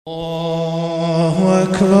الله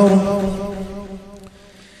أكبر.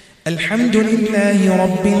 الحمد لله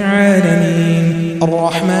رب العالمين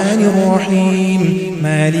الرحمن الرحيم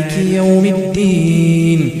مالك يوم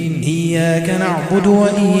الدين إياك نعبد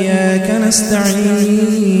وإياك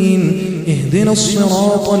نستعين اهدنا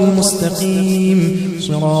الصراط المستقيم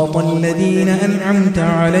صراط الذين أنعمت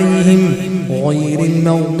عليهم غير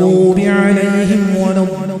المغضوب عليهم ولا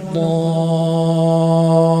الضالين.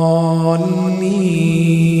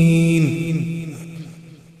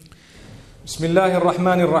 بسم الله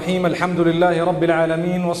الرحمن الرحيم. الحمد لله رب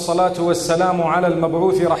العالمين والصلاة والسلام على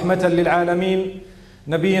المبعوث رحمة للعالمين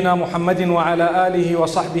نبينا محمد وعلى آله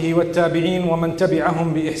وصحبه والتابعين ومن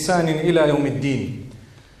تبعهم بإحسان إلى يوم الدين.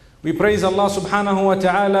 We praise Allah subhanahu wa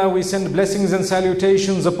ta'ala. We send blessings and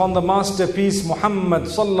salutations upon the masterpiece Muhammad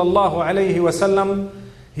sallallahu alayhi wa sallam,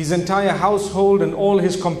 his entire household and all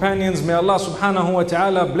his companions. May Allah subhanahu wa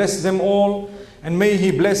ta'ala bless them all, and may He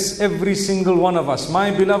bless every single one of us. My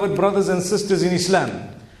beloved brothers and sisters in Islam,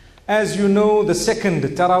 as you know, the second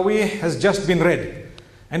Taraweeh has just been read,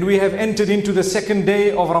 and we have entered into the second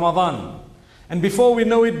day of Ramadan. And before we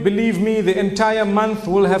know it, believe me, the entire month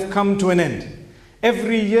will have come to an end.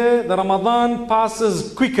 Every year, the Ramadan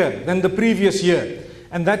passes quicker than the previous year,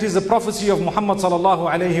 and that is the prophecy of Muhammad sallallahu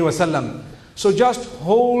alayhi wasallam. So just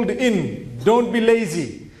hold in, don't be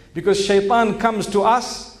lazy, because shaitan comes to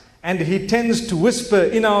us and he tends to whisper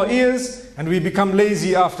in our ears, and we become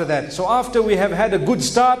lazy after that. So after we have had a good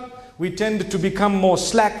start, we tend to become more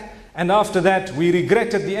slack, and after that we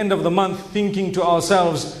regret at the end of the month, thinking to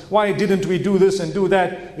ourselves, why didn't we do this and do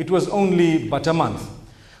that? It was only but a month.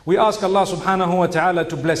 We ask Allah subhanahu wa ta'ala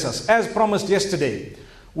to bless us. As promised yesterday,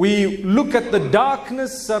 we look at the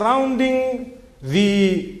darkness surrounding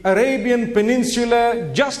the Arabian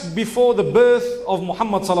Peninsula just before the birth of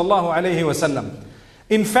Muhammad sallallahu alayhi wa sallam.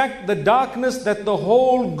 In fact, the darkness that the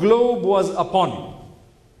whole globe was upon.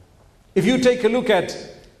 If you take a look at,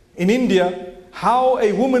 in India, how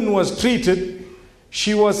a woman was treated,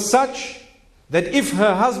 she was such that if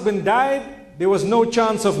her husband died, there was no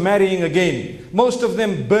chance of marrying again. Most of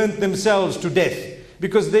them burnt themselves to death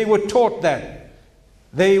because they were taught that.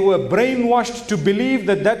 They were brainwashed to believe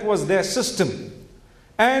that that was their system.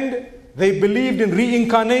 And they believed in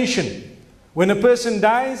reincarnation. When a person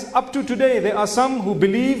dies, up to today, there are some who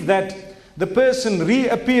believe that the person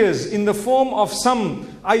reappears in the form of some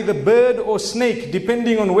either bird or snake,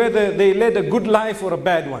 depending on whether they led a good life or a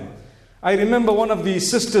bad one. I remember one of the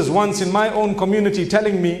sisters once in my own community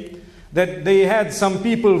telling me that they had some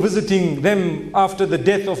people visiting them after the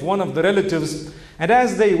death of one of the relatives, and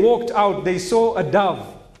as they walked out, they saw a dove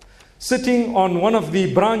sitting on one of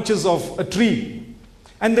the branches of a tree.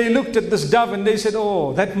 And they looked at this dove and they said,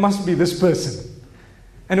 oh, that must be this person.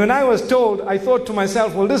 And when I was told, I thought to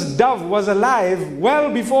myself, well, this dove was alive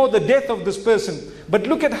well before the death of this person. But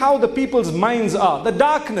look at how the people's minds are. The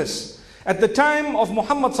darkness at the time of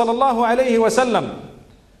Muhammad sallallahu alayhi wa sallam,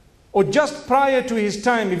 or just prior to his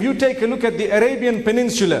time, if you take a look at the Arabian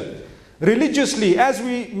Peninsula, religiously, as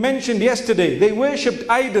we mentioned yesterday, they worshipped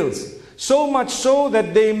idols. So much so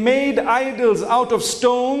that they made idols out of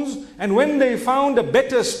stones, and when they found a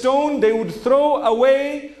better stone, they would throw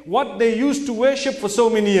away what they used to worship for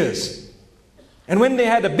so many years. And when they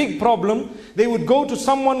had a big problem, they would go to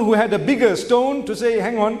someone who had a bigger stone to say,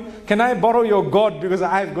 hang on, can I borrow your God because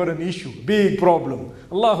I've got an issue, big problem.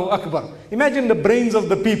 Allahu Akbar. Imagine the brains of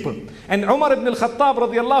the people. And Umar ibn al-Khattab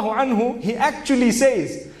radiallahu anhu, he actually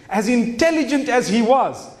says, as intelligent as he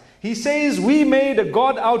was, he says, we made a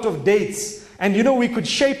God out of dates. And you know, we could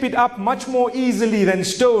shape it up much more easily than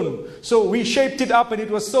stone. So we shaped it up and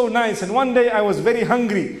it was so nice. And one day I was very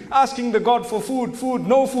hungry, asking the God for food.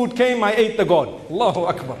 No food came, I ate the God. Allahu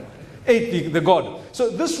Akbar. Ate the God.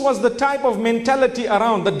 So this was the type of mentality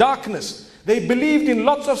around, the darkness. They believed in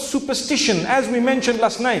lots of superstition, as we mentioned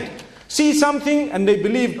last night. See something and they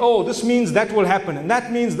believed, oh, this means that will happen, and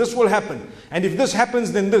that means this will happen. And if this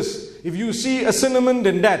happens, then this. If you see a cinnamon,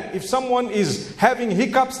 then that. If someone is having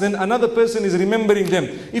hiccups, then another person is remembering them.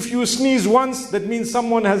 If you sneeze once, that means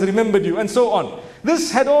someone has remembered you, and so on.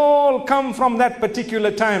 This had all come from that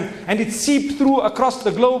particular time, and it seeped through across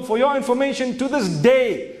the globe. For your information, to this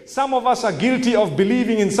day, some of us are guilty of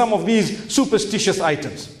believing in some of these superstitious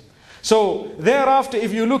items. So thereafter,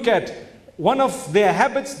 if you look at one of their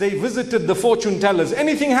habits, they visited the fortune tellers.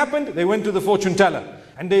 Anything happened, they went to the fortune teller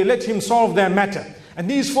and they let him solve their matter. And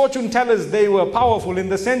these fortune tellers, they were powerful in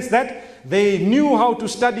the sense that they knew how to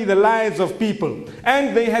study the lives of people,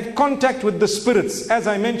 and they had contact with the spirits. As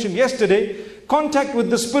I mentioned yesterday, contact with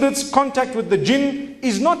the spirits, contact with the jinn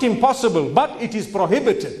is not impossible, but it is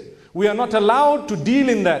prohibited. We are not allowed to deal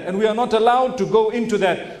in that, and we are not allowed to go into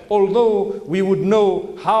that, although we would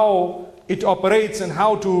know how it operates and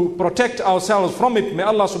how to protect ourselves from it. May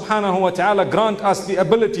Allah subhanahu wa ta'ala grant us the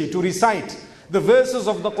ability to recite the verses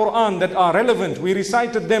of the Quran that are relevant. We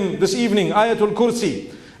recited them this evening, Ayatul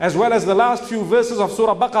Kursi, as well as the last few verses of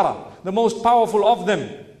Surah Baqarah, the most powerful of them,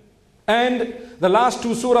 and the last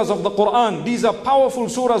 2 surahs of the Quran. These are powerful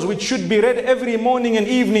surahs which should be read every morning and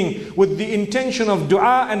evening with the intention of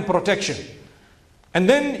dua and protection. And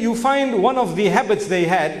then you find one of the habits they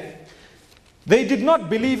had. They did not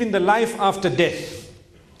believe in the life after death.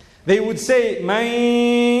 They would say,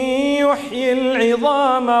 مَنْ يُحْيِي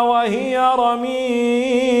الْعِظَامَ وَهِيَ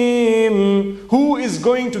رَمِيمٌ. Who is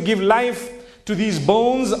going to give life to these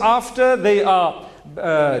bones after they are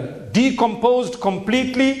decomposed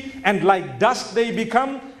completely and like dust they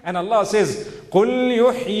become? And Allah says, قُلْ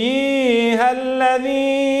يُحْيِيهَا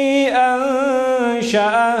الَّذِي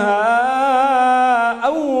أَنْشَأَهَا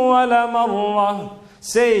أَوَّلَ مَرَّةٍ.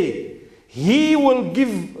 Say, He will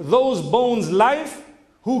give those bones life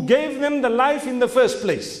who gave them the life in the first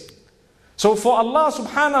place. So for Allah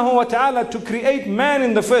subhanahu wa ta'ala to create man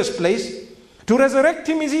in the first place, to resurrect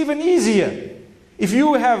him is even easier. If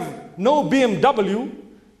you have no BMW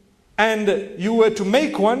and you were to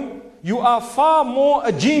make one, you are far more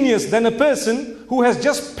a genius than a person who has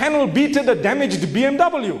just panel beaten a damaged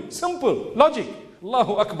BMW. Simple logic.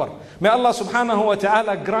 Allahu Akbar. May Allah subhanahu wa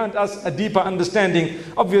ta'ala grant us a deeper understanding.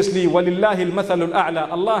 Obviously, walillahi al-mathalul a'la.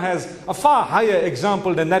 Allah has a far higher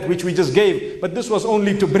example than that which we just gave, but this was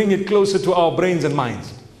only to bring it closer to our brains and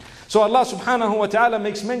minds. So Allah subhanahu wa ta'ala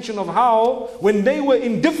makes mention of how when they were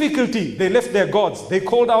in difficulty, they left their gods. They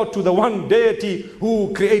called out to the one deity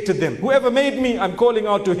who created them. Whoever made me, I'm calling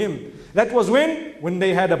out to him. That was when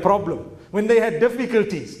they had a problem, when they had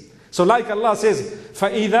difficulties. So like Allah says,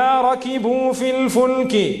 فَإِذَا رَكِبُوا فِي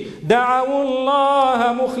الْفُلْكِ دَعَوُوا اللَّهَ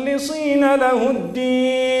مُخْلِصِينَ لَهُ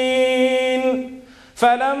الدِّينَ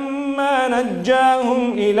فَلَمَّا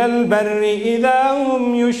نَجَّاهُمْ إِلَى الْبَرِّ إِذَا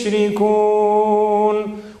هُمْ يُشْرِكُونَ.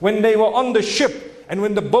 When they were on the ship and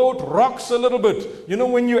when the boat rocks a little bit, you know,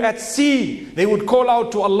 when you're at sea, they would call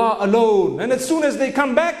out to Allah alone. And as soon as they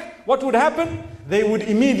come back, what would happen? They would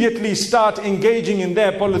immediately start engaging in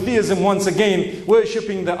their polytheism once again,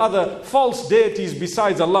 worshipping the other false deities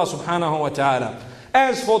besides Allah subhanahu wa ta'ala.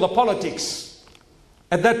 As for the politics,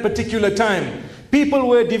 at that particular time, people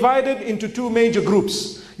were divided into 2 major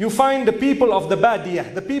groups. You find the people of the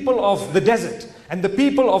Badiyah, the people of the desert, and the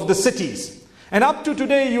people of the cities. And up to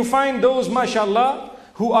today, you find those, mashallah,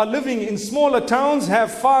 who are living in smaller towns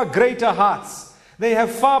have far greater hearts. They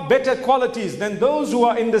have far better qualities than those who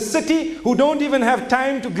are in the city who don't even have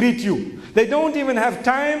time to greet you. They don't even have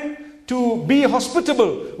time to be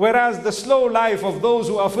hospitable. Whereas the slow life of those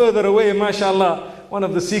who are further away, mashallah, one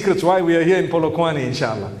of the secrets why we are here in Polokwane,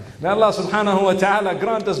 inshallah. May Allah subhanahu wa ta'ala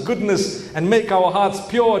grant us goodness and make our hearts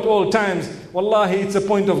pure at all times. Wallahi, it's a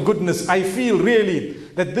point of goodness. I feel really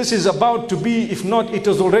that this is about to be, if not, it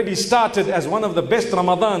has already started as one of the best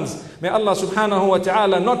Ramadans. May Allah subhanahu wa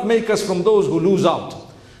ta'ala not make us from those who lose out.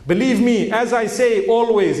 Believe me, as I say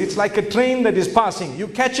always, it's like a train that is passing. You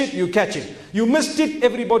catch it, you catch it. You missed it,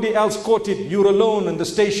 everybody else caught it. You're alone in the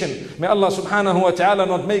station. May Allah subhanahu wa ta'ala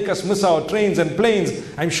not make us miss our trains and planes.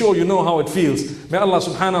 I'm sure you know how it feels. May Allah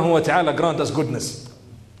subhanahu wa ta'ala grant us goodness.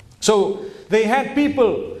 So they had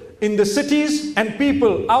people in the cities and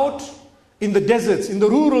people out in the deserts, in the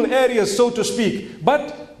rural areas, so to speak.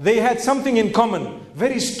 But they had something in common,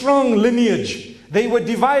 very strong lineage. They were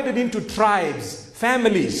divided into tribes,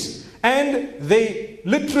 families, and they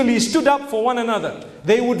literally stood up for one another.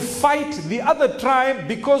 They would fight the other tribe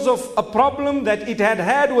because of a problem that it had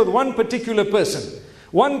had with one particular person.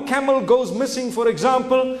 One camel goes missing, for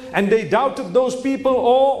example, and they doubted those people,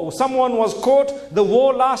 or someone was caught. The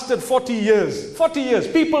war lasted 40 years. 40 years.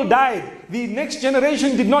 People died. The next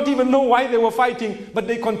generation did not even know why they were fighting, but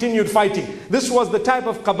they continued fighting. This was the type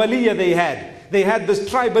of Qabaliyya they had. They had this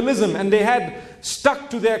tribalism and they had stuck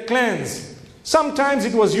to their clans. Sometimes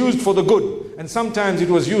it was used for the good and sometimes it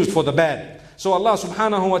was used for the bad. So Allah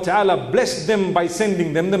subhanahu wa ta'ala blessed them by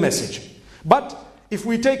sending them the message. But if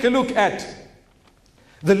we take a look at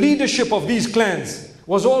the leadership of these clans,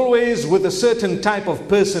 was always with a certain type of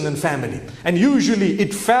person and family. And usually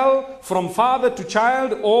it fell from father to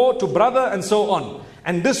child or to brother and so on.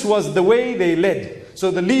 And this was the way they led.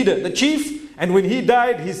 So the leader, the chief, and when he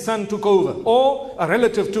died, his son took over or a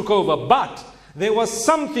relative took over. But there was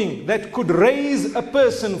something that could raise a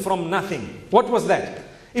person from nothing. What was that?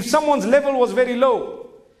 If someone's level was very low,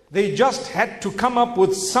 they just had to come up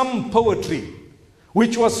with some poetry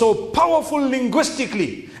which was so powerful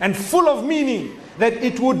linguistically and full of meaning that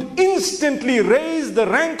it would instantly raise the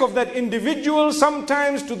rank of that individual,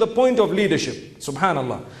 sometimes to the point of leadership.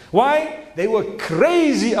 Subhanallah. Why? They were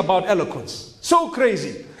crazy about eloquence. So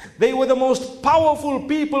crazy. They were the most powerful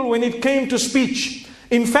people when it came to speech.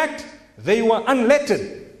 In fact, they were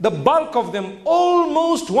unlettered. The bulk of them,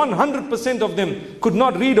 almost 100% of them, could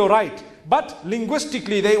not read or write. But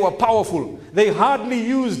linguistically they were powerful. They hardly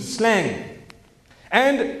used slang.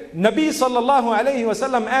 And Nabi sallallahu alayhi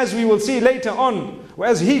wasallam, as we will see later on,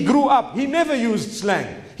 as he grew up, he never used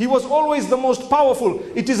slang. He was always the most powerful.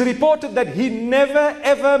 It is reported that he never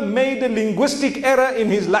ever made a linguistic error in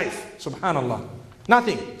his life. Subhanallah.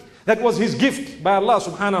 Nothing. That was his gift by Allah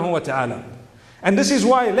subhanahu wa ta'ala. And this is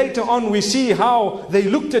why later on we see how they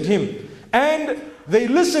looked at him and they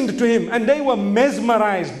listened to him and they were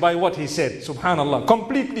mesmerized by what he said. Subhanallah.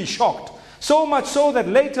 Completely shocked. So much so that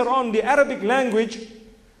later on the Arabic language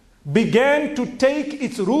began to take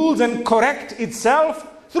its rules and correct itself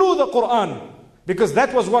through the Quran. Because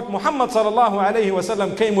that was what Muhammad sallallahu alayhi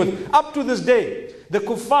wasallam came with. Up to this day, the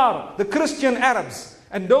kuffar, the Christian Arabs,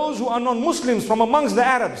 and those who are non-Muslims from amongst the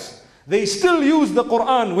Arabs, they still use the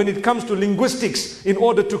Quran when it comes to linguistics in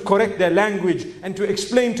order to correct their language and to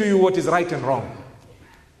explain to you what is right and wrong.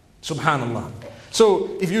 Subhanallah.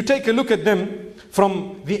 So if you take a look at them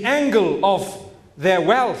from the angle of their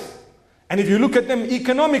wealth, and if you look at them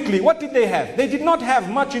economically, what did they have? They did not have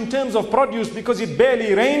much in terms of produce because it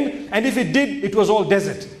barely rained, and if it did, it was all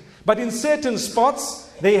desert. But in certain spots,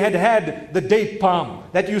 they had the date palm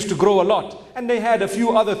that used to grow a lot, and they had a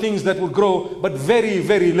few other things that would grow, but very,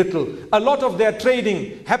 very little. A lot of their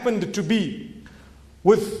trading happened to be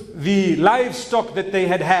with the livestock that they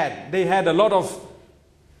had. They had a lot of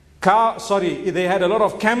they had a lot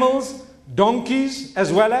of camels, donkeys,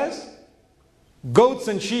 as well as goats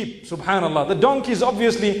and sheep. Subhanallah. The donkeys,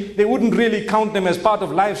 obviously, they wouldn't really count them as part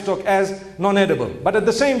of livestock as non-edible. But at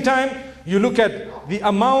the same time, you look at the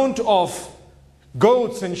amount of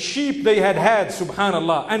goats and sheep they had,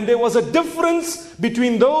 subhanallah. And there was a difference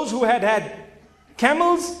between those who had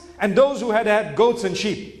camels and those who had goats and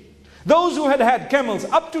sheep. Those who had camels,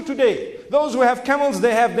 up to today, those who have camels,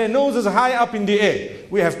 they have their noses high up in the air.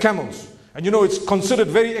 We have camels. And you know, it's considered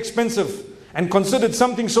very expensive and considered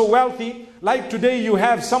something so wealthy. Like today, you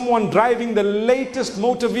have someone driving the latest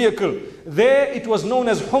motor vehicle. There, it was known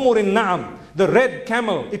as Humurin Na'am, the red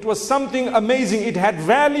camel. It was something amazing. It had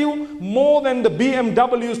value more than the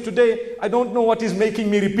BMWs today. I don't know what is making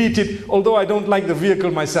me repeat it, although I don't like the vehicle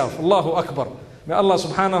myself. Allahu Akbar. May Allah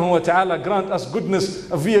subhanahu wa ta'ala grant us goodness,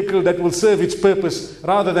 a vehicle that will serve its purpose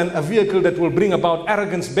rather than a vehicle that will bring about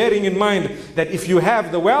arrogance, bearing in mind that if you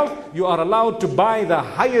have the wealth, you are allowed to buy the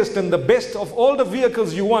highest and the best of all the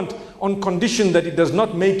vehicles you want on condition that it does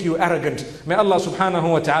not make you arrogant. May Allah subhanahu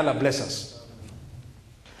wa ta'ala bless us.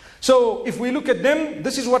 So if we look at them,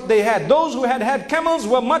 this is what they had. Those who had camels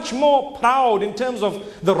were much more proud in terms of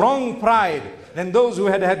the wrong pride than those who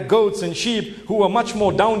had goats and sheep, who were much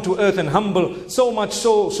more down to earth and humble. So much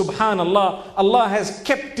so, subhanallah, Allah has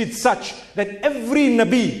kept it such that every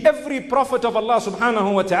Nabi, every Prophet of Allah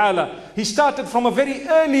subhanahu wa ta'ala, he started from a very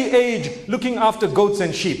early age looking after goats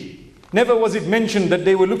and sheep. Never was it mentioned that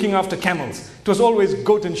they were looking after camels. It was always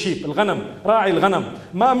goat and sheep. Al-ghanam, ra'i al-ghanam.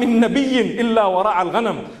 Ma min nabiyyin illa wa ra'a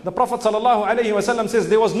al-ghanam. The Prophet sallallahu alayhi wa sallam says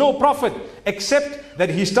there was no prophet except that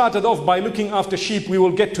he started off by looking after sheep. We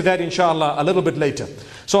will get to that inshallah a little bit later.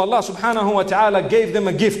 So Allah subhanahu wa ta'ala gave them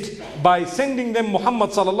a gift by sending them Muhammad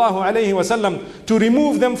sallallahu alayhi wa sallam to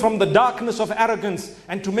remove them from the darkness of arrogance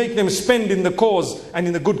and to make them spend in the cause and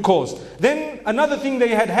in the good cause. Then another thing they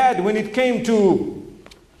had when it came to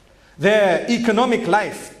their economic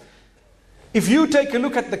life. If you take a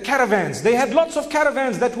look at the caravans, they had lots of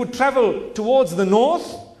caravans that would travel towards the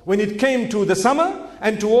north when it came to the summer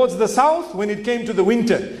and towards the south when it came to the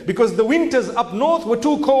winter. Because the winters up north were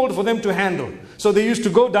too cold for them to handle. So they used to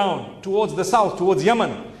go down towards the south, towards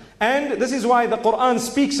Yemen. And this is why the Quran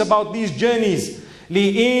speaks about these journeys.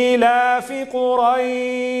 لِإِيلَافِ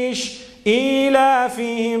قُرَيْشٍ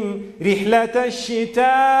إِيلَافِهِمْ رِحْلَةَ الشِّتَاءِ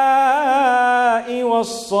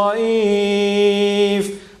وَالصَّيْفِ.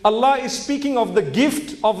 Allah is speaking of the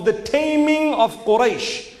gift of the taming of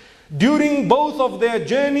Quraysh during both of their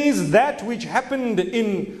journeys, that which happened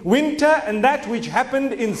in winter and that which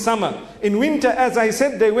happened in summer. In winter, as I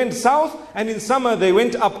said, they went south, and in summer they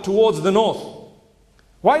went up towards the north.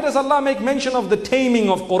 Why does Allah make mention of the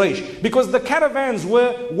taming of Quraysh? Because the caravans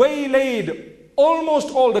were waylaid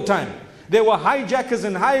almost all the time. There were hijackers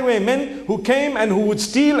and highwaymen who came and who would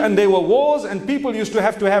steal, and there were wars, and people used to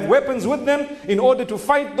have weapons with them in order to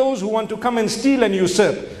fight those who want to come and steal and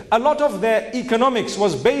usurp. A lot of their economics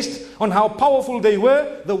was based on how powerful they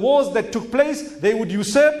were. The wars that took place, they would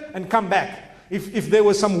usurp and come back. If there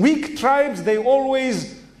were some weak tribes, they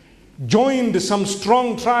always joined some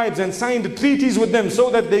strong tribes and signed treaties with them so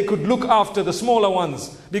that they could look after the smaller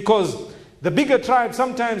ones. Because the bigger tribes,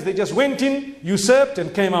 sometimes they just went in, usurped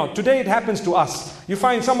and came out. Today it happens to us. You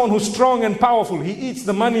find someone who's strong and powerful, he eats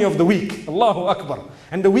the money of the weak. Allahu Akbar.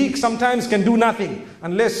 And the weak sometimes can do nothing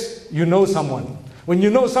unless you know someone. When you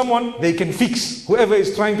know someone, they can fix whoever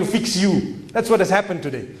is trying to fix you. That's what has happened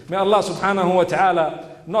today. May Allah subhanahu wa ta'ala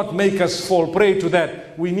not make us fall prey to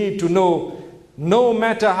that. We need to know, no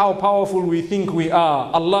matter how powerful we think we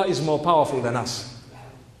are, Allah is more powerful than us.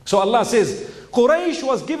 So Allah says, Quraysh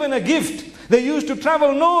was given a gift. They used to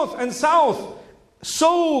travel north and south,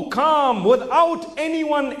 so calm, without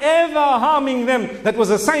anyone ever harming them. That was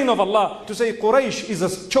a sign of Allah, to say Quraysh is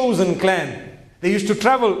a chosen clan. They used to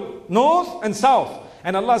travel north and south.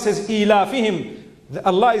 And Allah says, Ilafihim.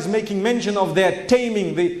 Allah is making mention of their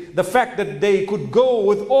taming, the fact that they could go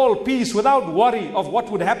with all peace, without worry of what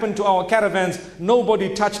would happen to our caravans.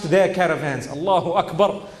 Nobody touched their caravans. Allahu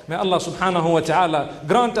Akbar. May Allah subhanahu wa ta'ala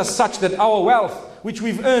grant us such that our wealth, which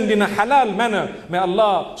we've earned in a halal manner, may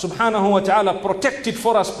Allah subhanahu wa ta'ala protect it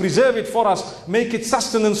for us, preserve it for us, make it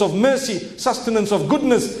sustenance of mercy, sustenance of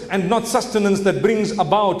goodness, and not sustenance that brings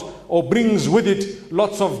about or brings with it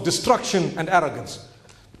lots of destruction and arrogance.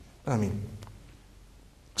 Ameen.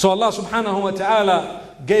 So Allah subhanahu wa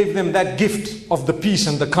ta'ala gave them that gift of the peace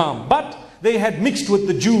and the calm. But they had mixed with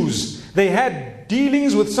the Jews. They had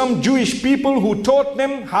dealings with some Jewish people who taught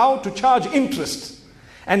them how to charge interest.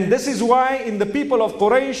 And this is why in the people of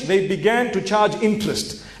Quraysh, they began to charge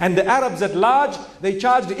interest. And the Arabs at large, they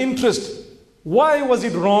charged interest. Why was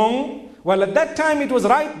it wrong? Well, at that time it was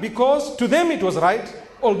right because to them it was right.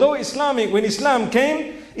 Although when Islam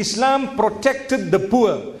came, Islam protected the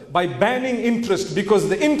poor by banning interest, because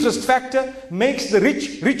the interest factor makes the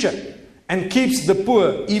rich richer and keeps the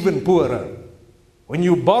poor even poorer. When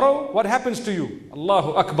you borrow, what happens to you?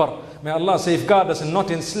 Allahu Akbar. May Allah safeguard us and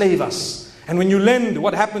not enslave us. And when you lend,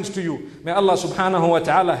 what happens to you? May Allah subhanahu wa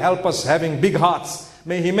ta'ala help us having big hearts.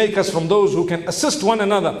 May He make us from those who can assist one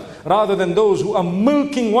another rather than those who are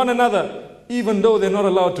milking one another even though they're not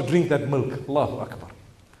allowed to drink that milk. Allahu Akbar.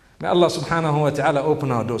 May Allah subhanahu wa ta'ala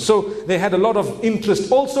open our doors. So they had a lot of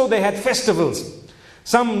interest. Also they had festivals.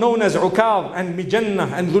 Some known as Ukab and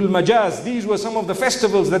Mijannah and Dhul Majaz. These were some of the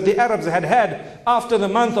festivals that the Arabs had after the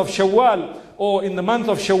month of Shawwal, or in the month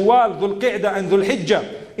of Shawwal, Dhul Qi'dah and Dhul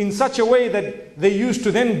Hijjah, in such a way that they used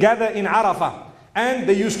to then gather in Arafah. And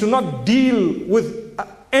they used to not deal with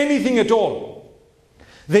anything at all.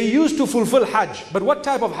 They used to fulfill Hajj. But what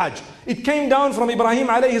type of Hajj? It came down from Ibrahim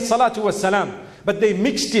alayhi salatu wassalam. But they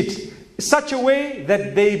mixed it such a way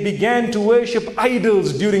that they began to worship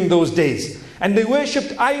idols during those days. And they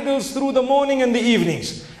worshipped idols through the morning and the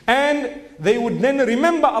evenings. And they would then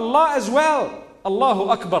remember Allah as well. Allahu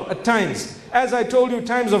Akbar at times. As I told you,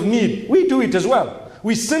 times of need. We do it as well.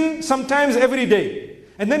 We sin sometimes every day.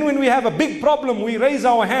 And then when we have a big problem, we raise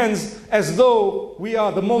our hands as though we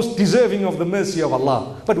are the most deserving of the mercy of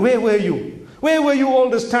Allah. But where were you? Where were you all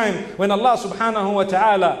this time when Allah subhanahu wa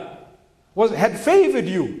ta'ala had favored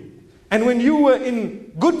you? And when you were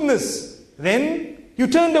in goodness, then you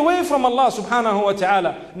turned away from Allah subhanahu wa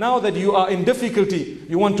ta'ala. Now that you are in difficulty,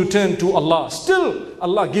 you want to turn to Allah. Still,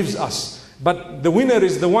 Allah gives us. But the winner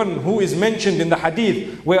is the one who is mentioned in the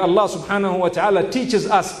hadith, where Allah subhanahu wa ta'ala teaches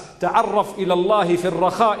us, تَعَرَّفْ إِلَى اللَّهِ فِي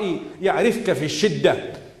الرَّخَاءِ يَعْرِفْكَ فِي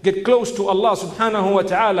الشِّدَّةِ. Get close to Allah subhanahu wa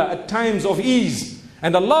ta'ala at times of ease,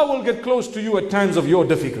 and Allah will get close to you at times of your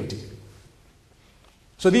difficulty.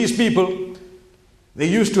 So these people, they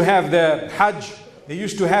used to have their Hajj, they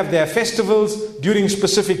used to have their festivals during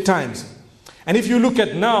specific times. And if you look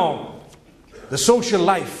at now, the social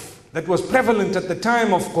life that was prevalent at the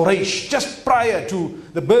time of Quraysh, just prior to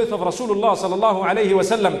the birth of Rasulullah sallallahu alayhi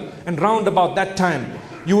wasallam, and round about that time,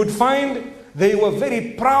 you would find they were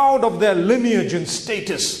very proud of their lineage and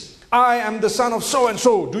status. I am the son of so and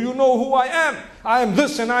so. Do you know who I am? I am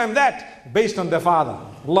this and I am that, based on their father.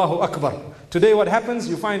 Allahu Akbar. Today what happens?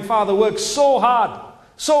 You find father works so hard,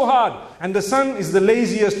 and the son is the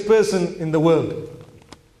laziest person in the world.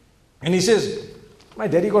 And he says, my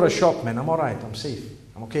daddy got a shop, man, I'm alright, I'm safe,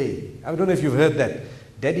 I'm okay. I don't know if you've heard that.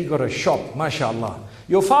 Daddy got a shop, mashallah.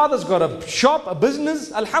 Your father's got a shop, a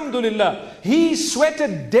business, alhamdulillah. He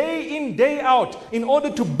sweated day in, day out in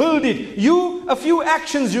order to build it. A few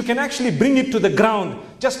actions, you can actually bring it to the ground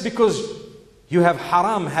just because you have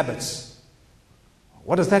haram habits.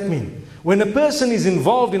 What does that mean? When a person is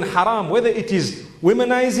involved in haram, whether it is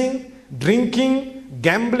womanizing, drinking,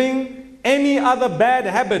 gambling, any other bad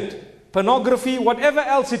habit, pornography, whatever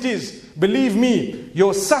else it is, believe me,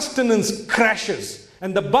 your sustenance crashes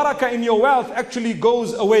and the barakah in your wealth actually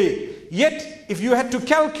goes away. Yet, if you had to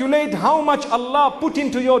calculate how much Allah put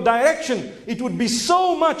into your direction, it would be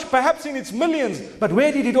so much, perhaps in its millions. But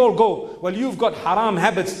where did it all go? Well, you've got haram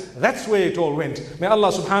habits. That's where it all went. May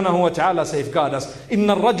Allah subhanahu wa ta'ala safeguard us. إِنَّ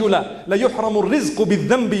الرَّجُلَ لَيُحْرَمُ الرِّزْقُ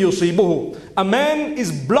بِالذَّنْبِ يُصِيبُهُ. A man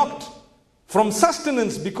is blocked from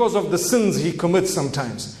sustenance because of the sins he commits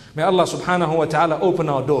sometimes. May Allah subhanahu wa ta'ala open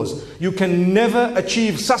our doors. You can never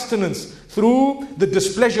achieve sustenance through the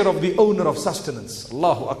displeasure of the owner of sustenance.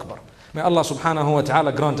 Allahu Akbar. May Allah subhanahu wa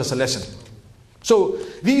ta'ala grant us a lesson. So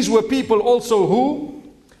these were people also who,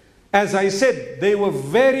 as I said, they were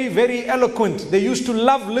very, very eloquent. They used to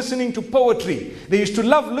love listening to poetry. They used to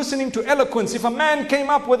love listening to eloquence. If a man came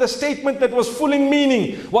up with a statement that was full in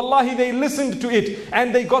meaning, wallahi, they listened to it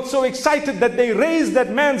and they got so excited that they raised that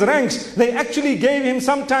man's ranks. They actually gave him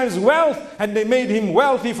sometimes wealth and they made him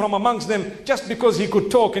wealthy from amongst them just because he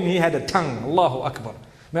could talk and he had a tongue. Allahu Akbar.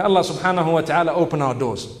 May Allah subhanahu wa ta'ala open our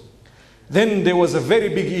doors. Then there was a very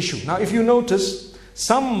big issue. Now if you notice,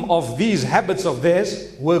 some of these habits of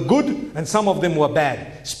theirs were good and some of them were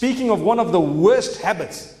bad. Speaking of one of the worst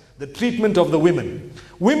habits, the treatment of the women.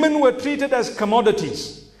 Women were treated as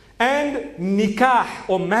commodities. And nikah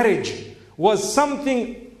or marriage was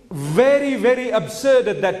something very, very absurd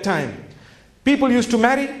at that time. People used to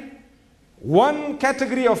marry. One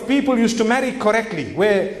category of people used to marry correctly,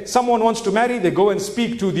 where someone wants to marry, they go and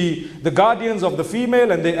speak to the guardians of the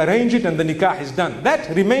female and they arrange it and the nikah is done. That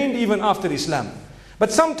remained even after Islam.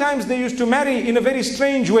 But sometimes they used to marry in a very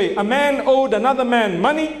strange way. A man owed another man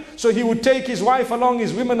money, so he would take his wife along,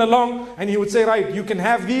 his women along, and he would say, right, you can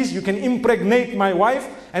have these, you can impregnate my wife,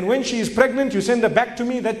 and when she is pregnant, you send her back to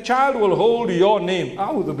me, that child will hold your name.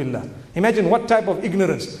 A'udhu billah. Imagine what type of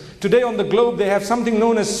ignorance. Today on the globe they have something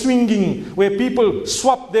known as swinging, where people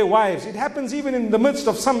swap their wives. It happens even in the midst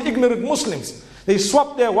of some ignorant Muslims. They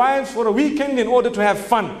swap their wives for a weekend in order to have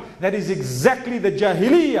fun. That is exactly the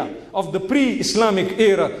jahiliyyah of the pre-Islamic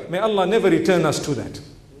era. May Allah never return us to that.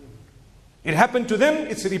 It happened to them,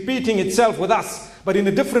 it's repeating itself with us, but in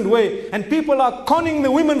a different way. And people are conning the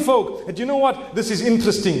women folk. And you know what? This is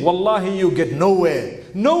interesting. Wallahi, you get nowhere.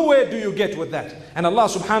 Nowhere do you get with that. And Allah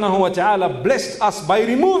subhanahu wa ta'ala blessed us by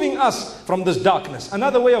removing us from this darkness.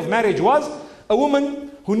 Another way of marriage was a woman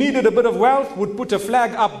who needed a bit of wealth would put a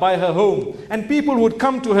flag up by her home. And people would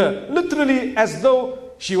come to her literally as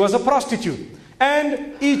though she was a prostitute.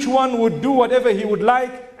 And each one would do whatever he would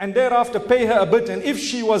like and thereafter pay her a bit. And if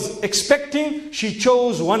she was expecting, she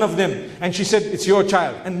chose one of them. And she said, it's your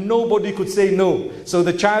child. And nobody could say no. So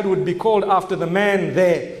the child would be called after the man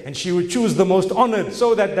there. And she would choose the most honored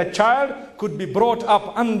so that the child could be brought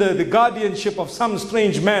up under the guardianship of some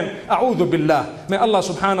strange man. A'udhu billah. May Allah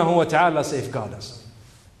subhanahu wa ta'ala safeguard us.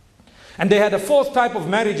 And they had a fourth type of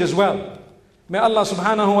marriage as well. May Allah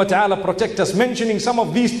subhanahu wa ta'ala protect us. Mentioning some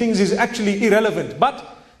of these things is actually irrelevant.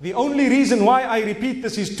 But the only reason why I repeat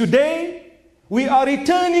this is today we are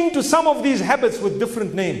returning to some of these habits with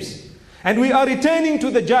different names. And we are returning to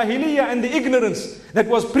the jahiliyyah and the ignorance that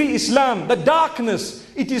was pre-Islam, the darkness.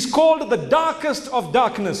 It is called the darkest of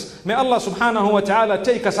darkness. May Allah subhanahu wa ta'ala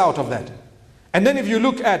take us out of that. And then if you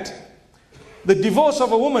look at the divorce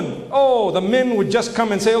of a woman, oh, the men would just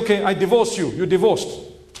come and say, okay, I divorce you, you're divorced.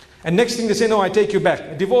 And next thing they say, no, I take you back.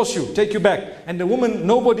 I divorce you, take you back. And the woman,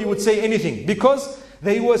 nobody would say anything because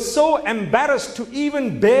they were so embarrassed to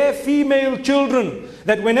even bear female children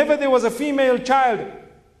that whenever there was a female child,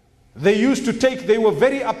 they were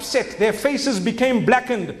very upset. Their faces became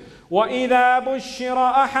blackened. وَإِذَا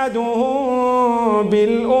بُشِّرَ أَحَدُهُم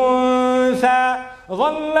بِالْأُنثَى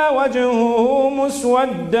ظَلَّ وَجْهُهُ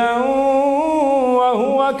مُسْوَدًّا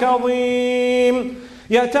وَهُوَ كَظِيمٌ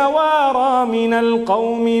يتوارى من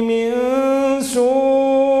القوم من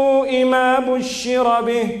سوء ما بشر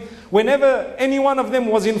به. Whenever any one of them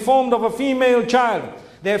was informed of a female child,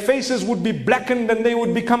 their faces would be blackened and they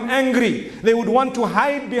would become angry. They would want to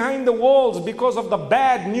hide behind the walls because of the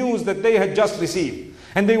bad news that they had just received.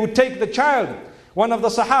 And they would take the child. One of the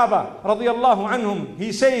Sahaba, radiyallahu anhum,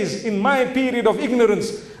 he says, in my period of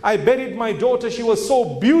ignorance, I buried my daughter. She was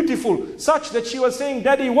so beautiful, such that she was saying,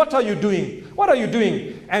 Daddy, what are you doing? What are you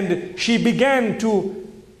doing? And she began to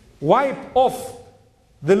wipe off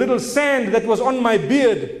the little sand that was on my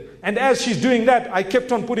beard. And as she's doing that, I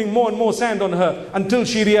kept on putting more and more sand on her until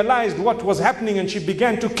she realized what was happening and she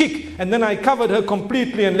began to kick. And then I covered her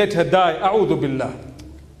completely and let her die. A'udhu billah.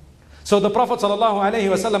 So the Prophet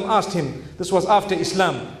ﷺ asked him, this was after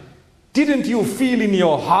Islam, didn't you feel in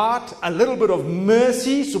your heart a little bit of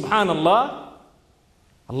mercy? Subhanallah.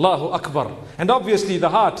 Allahu Akbar. And obviously the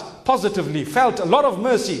heart positively felt a lot of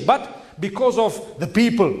mercy, but because of the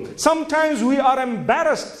people. Sometimes we are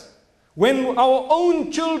embarrassed when our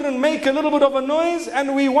own children make a little bit of a noise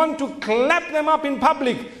and we want to clap them up in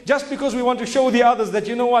public just because we want to show the others that,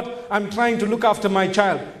 you know what, I'm trying to look after my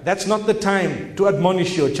child. That's not the time to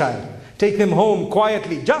admonish your child. Take them home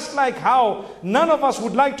quietly, just like how none of us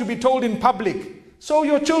would like to be told in public. So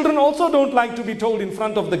your children also don't like to be told in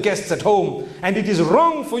front of the guests at home. And it is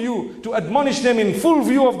wrong for you to admonish them in full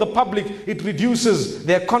view of the public. It reduces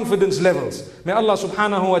their confidence levels. May Allah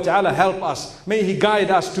subhanahu wa ta'ala help us. May He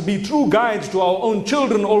guide us to be true guides to our own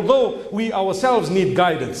children, although we ourselves need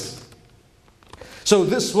guidance. So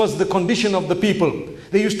this was the condition of the people.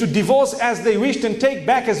 They used to divorce as they wished and take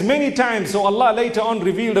back as many times. So Allah later on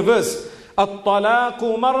revealed a verse. الطلاق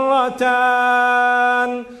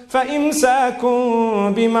مرتان فإمساك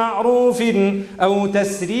بمعروف أو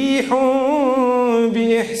تسريح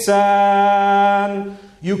بإحسان.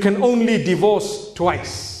 You can only divorce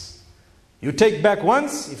twice. You take back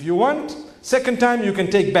once if you want. Second time you can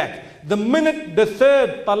take back. The minute the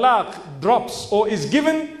third talaq drops or is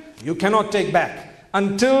given, you cannot take back.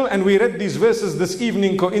 Until, and we read these verses this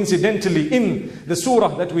evening coincidentally in the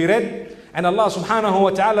surah that we read. And Allah subhanahu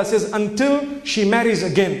wa ta'ala says, until she marries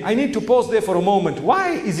again. I need to pause there for a moment.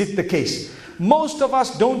 Why is it the case? Most of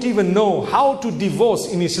us don't even know how to divorce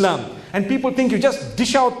in Islam. And people think you just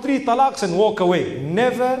dish out 3 talaqs and walk away.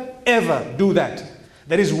 Never ever do that.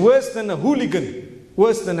 That is worse than a hooligan,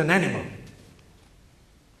 worse than an animal.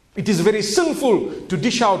 It is very sinful to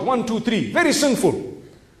dish out 1, 2, 3. Very sinful.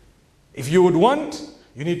 If you would want,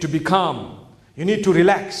 you need to be calm. You need to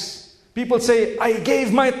relax. People say, I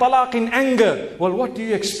gave my talaq in anger. Well, what do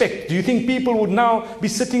you expect? Do you think people would now be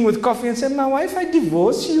sitting with coffee and say, my wife, I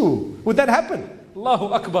divorce you? Would that happen?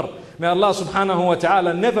 Allahu Akbar. May Allah subhanahu wa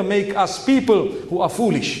ta'ala never make us people who are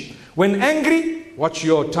foolish. When angry, watch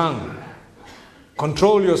your tongue.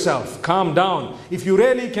 Control yourself. Calm down. If you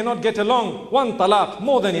really cannot get along, 1 talaq,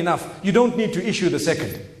 more than enough. You don't need to issue the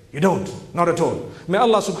second. You don't. Not at all. May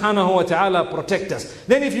Allah subhanahu wa ta'ala protect us.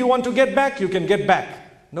 Then if you want to get back, you can get back.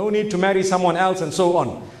 No need to marry someone else and so on.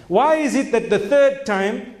 Why is it that the third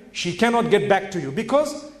time she cannot get back to you?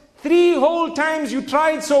 Because 3 whole times you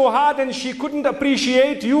tried so hard and she couldn't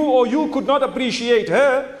appreciate you or you could not appreciate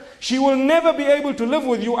her. She will never be able to live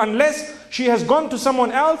with you unless she has gone to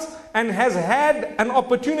someone else and has had an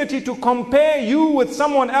opportunity to compare you with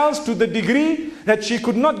someone else to the degree that she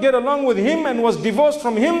could not get along with him and was divorced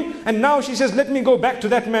from him. And now she says, let me go back to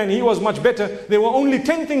that man. He was much better. There were only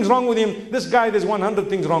 10 things wrong with him. This guy, there's 100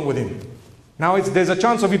 things wrong with him. Now there's a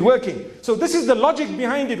chance of it working. So this is the logic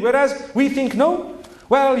behind it. Whereas we think, no,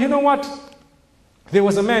 well, you know what? There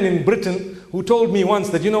was a man in Britain who told me once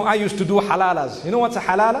that, I used to do halalas. You know what's a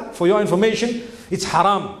halala? For your information, it's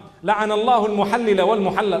haram. لَعَنَ اللَّهُ الْمُحَلِّلَ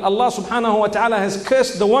وَالْمُحَلَّلَ. Allah subhanahu wa ta'ala has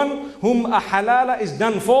cursed the one whom a halala is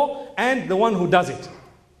done for and the one who does it.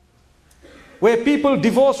 Where people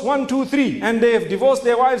divorce 1, 2, 3 and they have divorced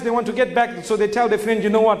their wives, they want to get back. So they tell their friend, you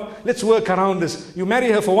know what, let's work around this. You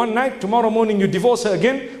marry her for 1 night, tomorrow morning you divorce her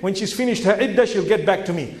again. When she's finished her iddah, she'll get back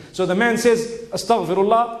to me. So the man says,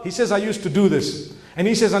 astaghfirullah. He says, I used to do this. And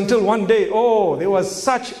he says, until one day, there was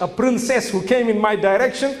such a princess who came in my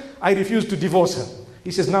direction, I refused to divorce her.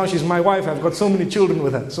 He says, now she's my wife, I've got so many children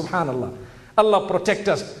with her. Subhanallah. Allah protect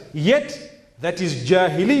us. Yet, that is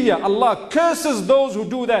jahiliyyah. Allah curses those who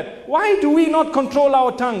do that. Why do we not control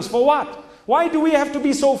our tongues? For what? Why do we have to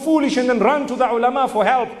be so foolish and then run to the ulama for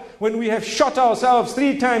help when we have shot ourselves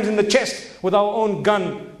 3 times in the chest with our own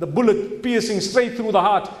gun, the bullet piercing straight through the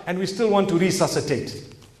heart, and we still want to resuscitate?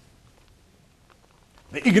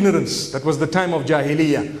 The ignorance, that was the time of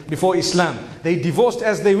Jahiliyyah, before Islam. They divorced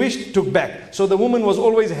as they wished, took back. So the woman was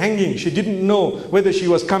always hanging. She didn't know whether she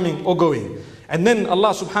was coming or going. And then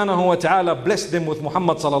Allah subhanahu wa ta'ala blessed them with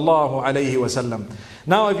Muhammad sallallahu alayhi wa sallam.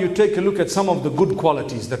 Now if you take a look at some of the good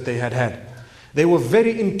qualities that they had. They were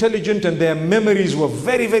very intelligent and their memories were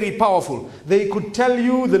very, very powerful. They could tell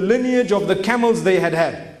you the lineage of the camels they had.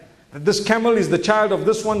 That this camel is the child of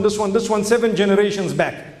this one, 7 generations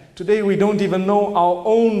back. Today we don't even know our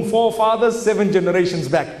own forefathers 7 generations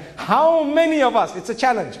back. How many of us, it's a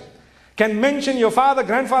challenge, can mention your father,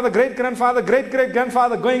 grandfather, great-grandfather,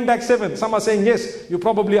 great-great-grandfather going back 7? Some are saying, yes, you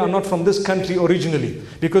probably are not from this country originally.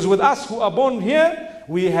 Because with us who are born here,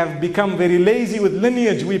 we have become very lazy with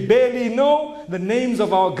lineage. We barely know the names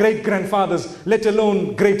of our great-grandfathers, let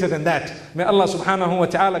alone greater than that. May Allah subhanahu wa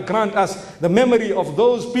ta'ala grant us the memory of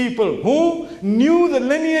those people who knew the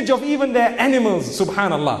lineage of even their animals,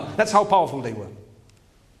 subhanallah. That's how powerful they were.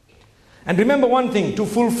 And remember one thing, to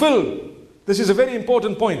fulfill, this is a very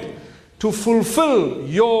important point, to fulfill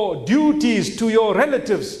your duties to your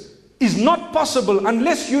relatives is not possible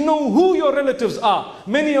unless you know who your relatives are.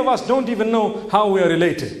 Many of us don't even know how we are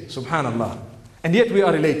related, subhanallah. And yet we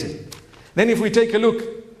are related. Then if we take a look,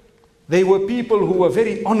 they were people who were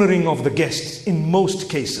very honoring of the guests in most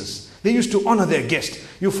cases. They used to honor their guest.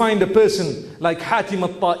 You find a person like Hatim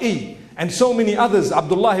al-Ta'i and so many others,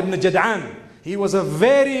 Abdullah ibn Jad'an. He was a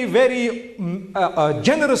very, very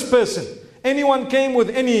generous person. Anyone came with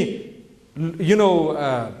any,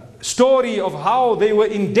 story of how they were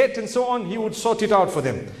in debt and so on, he would sort it out for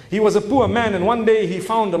them. He was a poor man, and one day he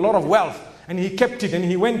found a lot of wealth and he kept it, and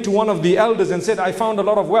he went to one of the elders and said, I found a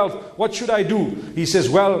lot of wealth, what should I do? He says,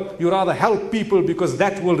 well, you rather help people because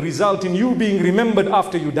that will result in you being remembered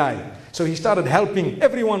after you die. So he started helping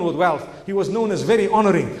everyone with wealth. He was known as very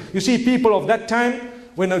honoring. You see, people of that time,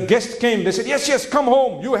 when a guest came, they said, yes, come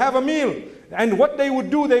home, you have a meal. And what they would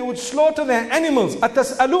do, they would slaughter their animals.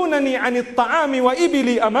 أَتَسْأَلُونَنِي عَنِ الطَّعَامِ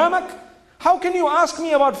وَإِبِلِي أَمَامَكَ? How can you ask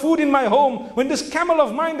me about food in my home when this camel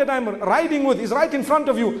of mine that I'm riding with is right in front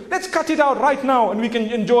of you? Let's cut it out right now and we can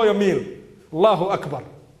enjoy a meal. Allahu Akbar.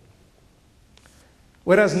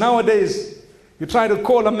 Whereas nowadays, you try to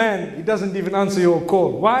call a man, he doesn't even answer your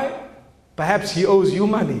call. Why? Perhaps he owes you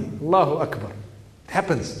money. Allahu Akbar. It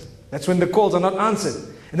happens. That's when the calls are not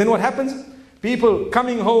answered. And then what happens? People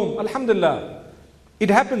coming home, alhamdulillah. It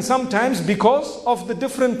happens sometimes because of the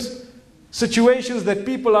different situations that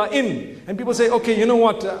people are in. And people say, okay, you know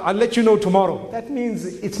what, I'll let you know tomorrow. That means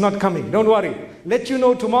it's not coming. Don't worry. Let you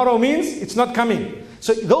know tomorrow means it's not coming.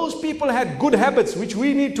 So those people had good habits which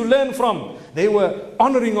we need to learn from. They were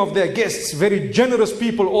honoring of their guests, very generous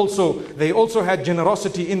people also. They also had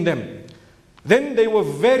generosity in them. Then they were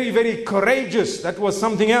very, very courageous. That was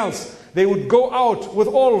something else. They would go out with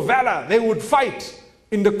all valor. They would fight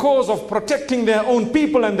in the cause of protecting their own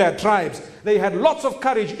people and their tribes. They had lots of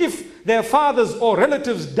courage. If their fathers or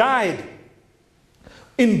relatives died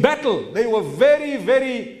in battle, they were very,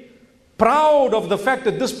 very proud of the fact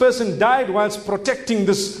that this person died whilst protecting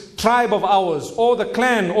this tribe of ours, or the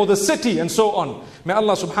clan, or the city, and so on. May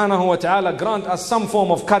Allah subhanahu wa ta'ala grant us some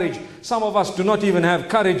form of courage. Some of us do not even have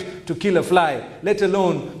courage to kill a fly, let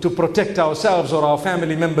alone to protect ourselves or our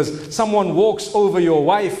family members. Someone walks over your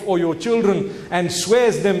wife or your children and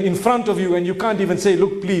swears them in front of you, and you can't even say,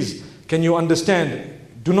 look, please, can you understand?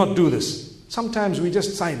 Do not do this. Sometimes we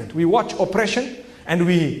just silent. We watch oppression and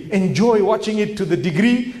we enjoy watching it to the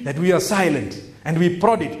degree that we are silent and we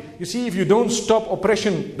prod it. You see, if you don't stop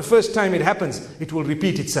oppression the first time it happens, it will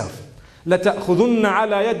repeat itself. لَتَأْخُذُنَّ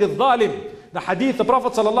عَلَى يَدِ الظَّالِمِ. The hadith, the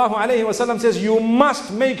Prophet ﷺ says, you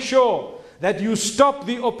must make sure that you stop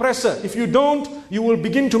the oppressor. If you don't, you will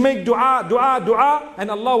begin to make dua, and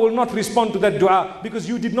Allah will not respond to that dua because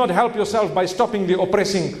you did not help yourself by stopping the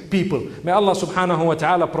oppressing people. May Allah subhanahu wa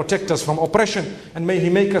ta'ala protect us from oppression, and may He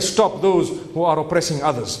make us stop those who are oppressing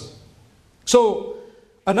others. So,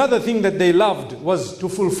 another thing that they loved was to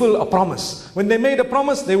fulfill a promise. When they made a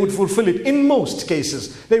promise, they would fulfill it in most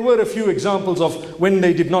cases. There were a few examples of when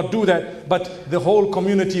they did not do that, but the whole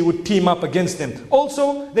community would team up against them.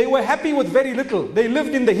 Also, they were happy with very little. They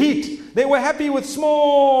lived in the heat. They were happy with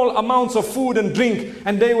small amounts of food and drink,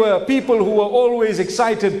 and they were people who were always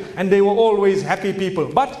excited, and they were always happy people.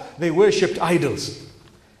 But they worshipped idols.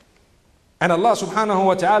 And Allah subhanahu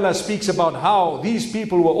wa ta'ala speaks about how these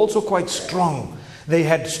people were also quite strong. They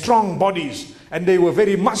had strong bodies and they were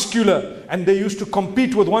very muscular, and they used to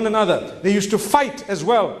compete with one another. They used to fight as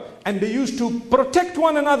well, and they used to protect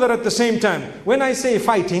one another at the same time. When I say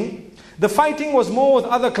fighting, the fighting was more with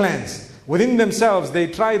other clans. Within themselves, they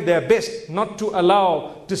tried their best not to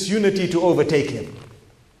allow disunity to overtake them.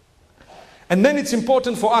 And then it's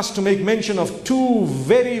important for us to make mention of two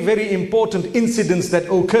very, very important incidents that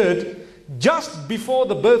occurred just before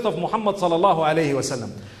the birth of Muhammad sallallahu alaihi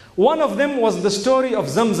wasallam. One of them was the story of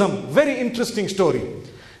Zamzam. Very interesting story.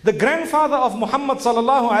 The grandfather of Muhammad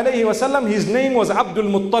sallallahu alaihi wasallam, his name was Abdul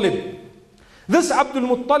Muttalib. This Abdul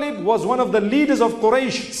Muttalib was one of the leaders of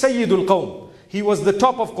Quraysh, Sayyidul Qawm. He was the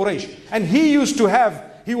top of Quraysh. And he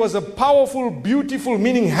was a powerful, beautiful,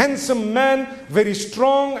 meaning handsome man, very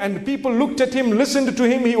strong, and people looked at him, listened to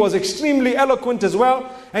him. He was extremely eloquent as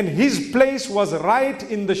well. And his place was right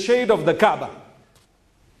in the shade of the Kaaba.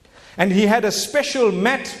 And he had a special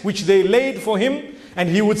mat which they laid for him, and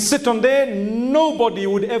he would sit on there. Nobody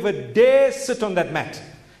would ever dare sit on that mat.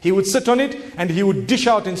 He would sit on it and he would dish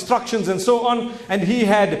out instructions and so on. And he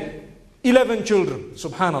had 11 children,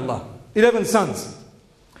 subhanallah, 11 sons.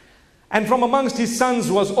 And from amongst his sons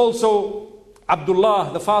was also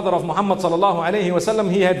Abdullah, the father of Muhammad sallallahu alayhi wasallam,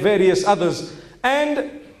 he had various others.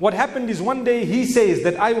 And what happened is one day he says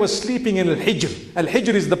that I was sleeping in Al-Hijr.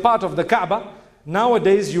 Al-Hijr is the part of the Kaaba.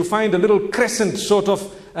 Nowadays you find a little crescent sort of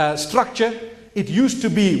structure. It used to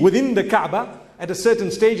be within the Kaaba at a certain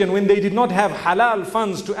stage, and when they did not have halal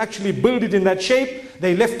funds to actually build it in that shape,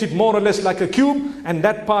 they left it more or less like a cube, and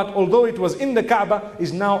that part, although it was in the Kaaba,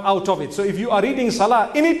 is now out of it. So if you are reading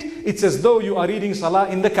Salah in it, it's as though you are reading Salah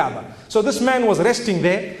in the Kaaba. So this man was resting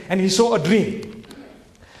there and he saw a dream.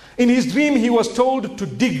 In his dream he was told to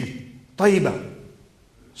dig Taibah.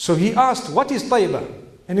 So he asked, what is Taibah?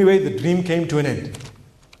 Anyway, the dream came to an end.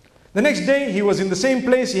 The next day he was in the same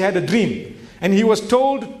place, he had a dream. And he was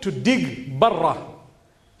told to dig Barra.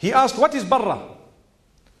 He asked, what is Barra?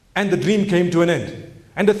 And the dream came to an end.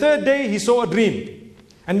 And the third day he saw a dream.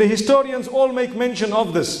 And the historians all make mention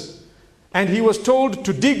of this. And he was told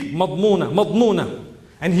to dig Madmuna.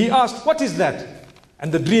 And he asked, what is that?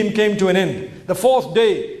 And the dream came to an end. The fourth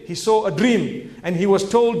day he saw a dream. And he was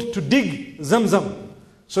told to dig Zamzam.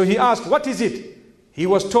 So he asked, what is it? He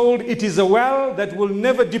was told it is a well that will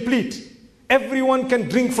never deplete. Everyone can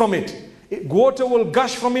drink from it. Water will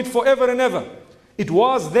gush from it forever and ever. It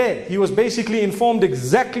was there. He was basically informed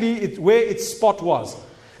exactly where its spot was.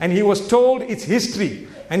 And he was told its history.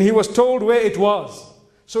 And he was told where it was.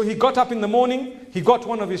 So he got up in the morning. He got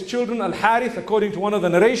one of his children, Al-Harith, according to one of the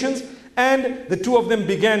narrations. And the two of them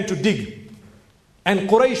began to dig. And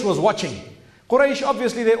Quraysh was watching. Quraysh,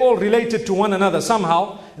 obviously, they all related to one another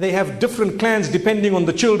somehow. They have different clans depending on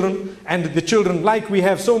the children. And the children, like we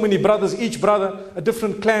have so many brothers, each brother, a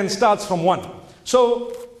different clan starts from one.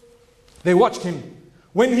 So they watched him.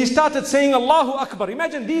 When he started saying Allahu Akbar,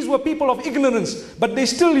 imagine these were people of ignorance, but they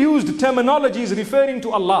still used terminologies referring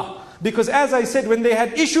to Allah. Because as I said, when they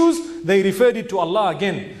had issues, they referred it to Allah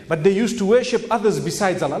again. But they used to worship others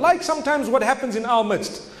besides Allah. Like sometimes what happens in our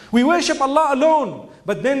midst. We worship Allah alone.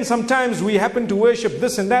 But then sometimes we happen to worship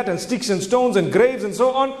this and that and sticks and stones and graves and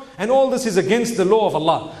so on. And all this is against the law of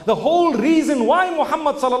Allah. The whole reason why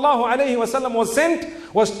Muhammad sallallahu alayhi wasallam was sent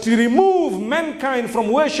was to remove mankind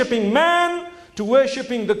from worshipping man to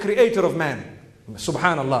worshipping the creator of man.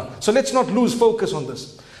 Subhanallah. So let's not lose focus on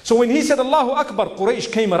this. So when he said Allahu Akbar,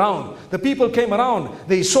 Quraysh came around. The people came around.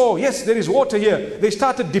 They saw, yes, there is water here. They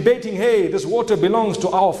started debating, hey, this water belongs to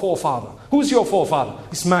our forefather. Who's your forefather?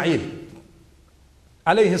 Ismail.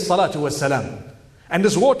 Alayhi salatu wassalam. And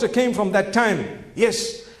this water came from that time.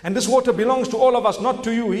 Yes. And this water belongs to all of us, not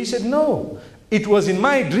to you. He said, no. It was in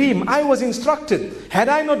my dream. I was instructed. Had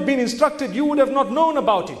I not been instructed, you would have not known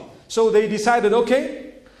about it. So they decided,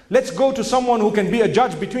 okay, let's go to someone who can be a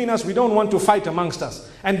judge between us. We don't want to fight amongst us.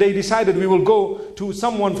 And they decided we will go to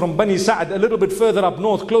someone from Bani Sa'd, a little bit further up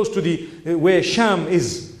north, close to where Sham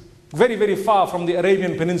is. Very, very far from the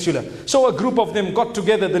Arabian Peninsula. So a group of them got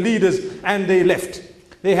together, the leaders, and they left.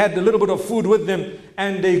 They had a little bit of food with them,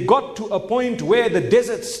 and they got to a point where the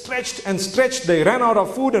desert stretched and stretched. They ran out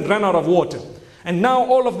of food and ran out of water. And now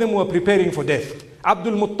all of them were preparing for death.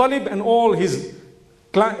 Abdul Muttalib and all his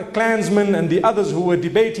clansmen and the others who were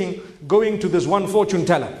debating going to this one fortune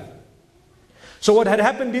teller. So what had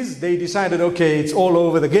happened is they decided, okay, it's all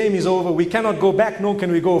over, the game is over, we cannot go back, nor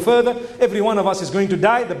can we go further. Every one of us is going to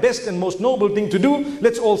die. The best and most noble thing to do,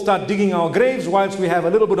 let's all start digging our graves whilst we have a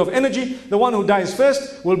little bit of energy. The one who dies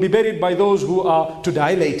first will be buried by those who are to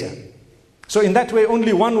die later. So in that way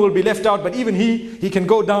only one will be left out, but even he can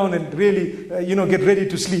go down and really get ready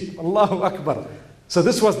to sleep. Allahu Akbar. So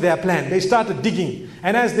this was their plan. They started digging.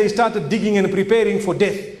 And as they started digging and preparing for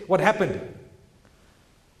death, what happened?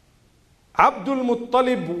 Abdul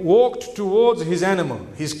Muttalib walked towards his animal,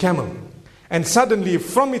 his camel. And suddenly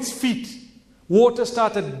from its feet, water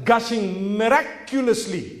started gushing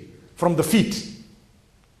miraculously from the feet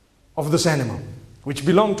of this animal, which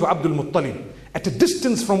belonged to Abdul Muttalib, at a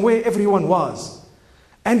distance from where everyone was.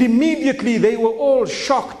 And immediately they were all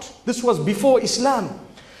shocked. This was before Islam.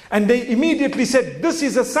 And they immediately said, this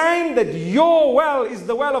is a sign that your well is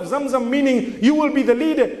the well of Zamzam, meaning you will be the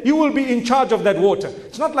leader, you will be in charge of that water.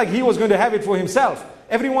 It's not like he was going to have it for himself.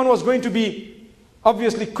 Everyone was going to be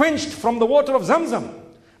obviously quenched from the water of Zamzam.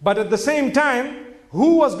 But at the same time,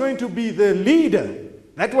 who was going to be the leader?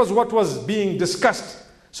 That was what was being discussed.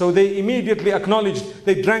 So they immediately acknowledged,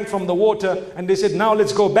 they drank from the water and they said, now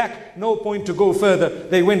let's go back. No point to go further.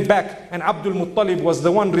 They went back, and Abdul Muttalib was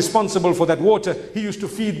the one responsible for that water. He used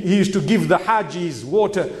to give the Hajis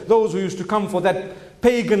water, those who used to come for that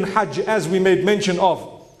pagan Hajj, as we made mention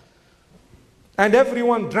of. And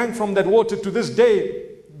everyone drank from that water. To this day,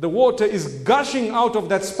 the water is gushing out of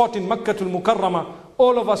that spot in Makkah al-Mukarramah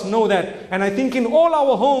All of us know that. And I think in all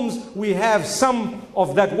our homes, we have some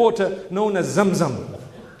of that water known as Zamzam.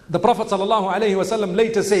 The Prophet ﷺ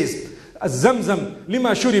later says, "Az-Zamzam lima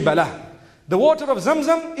shuriba lah." The water of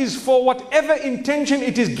Zamzam is for whatever intention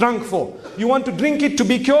it is drunk for. You want to drink it to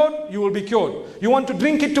be cured, you will be cured. You want to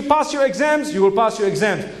drink it to pass your exams, you will pass your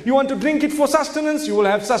exams. You want to drink it for sustenance, you will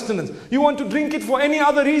have sustenance. You want to drink it for any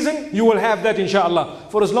other reason, you will have that inshallah.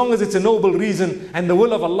 For as long as it's a noble reason and the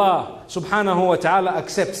will of Allah subhanahu wa ta'ala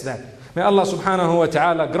accepts that. May Allah subhanahu wa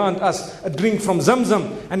ta'ala grant us a drink from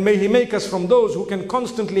Zamzam, and may He make us from those who can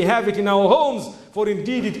constantly have it in our homes, for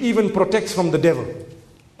indeed it even protects from the devil.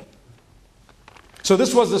 So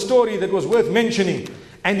this was the story that was worth mentioning,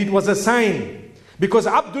 and it was a sign, because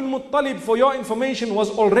Abdul Muttalib, for your information, was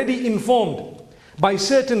already informed by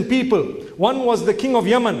certain people. One was the king of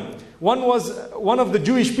Yemen, one was one of the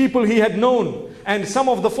Jewish people he had known, and some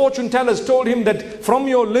of the fortune tellers told him that from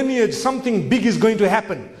your lineage something big is going to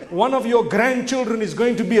happen. One of your grandchildren is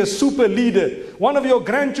going to be a super leader. One of your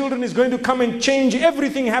grandchildren is going to come and change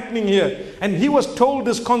everything happening here. And he was told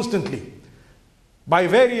this constantly by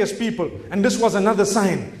various people. And this was another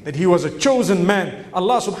sign that he was a chosen man.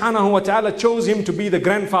 Allah subhanahu wa ta'ala chose him to be the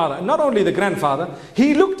grandfather. And not only the grandfather,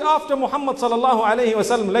 he looked after Muhammad sallallahu alayhi wa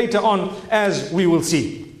sallam later on, as we will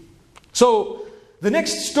see. So the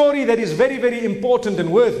next story that is very, very important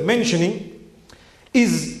and worth mentioning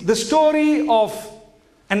is the story of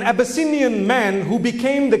an Abyssinian man who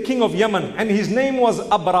became the king of Yemen, and his name was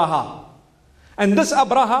Abraha. And this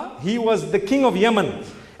Abraha, he was the king of Yemen,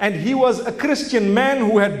 and he was a Christian man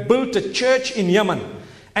who had built a church in Yemen,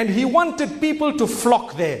 and he wanted people to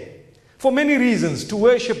flock there for many reasons, to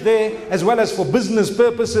worship there as well as for business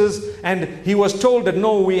purposes. And he was told that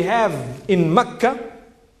no, we have in Mecca,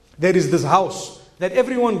 there is this house that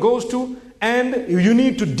everyone goes to, and you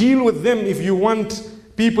need to deal with them if you want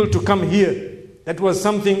people to come here. That was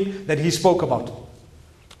something that he spoke about,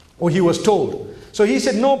 or he was told. So he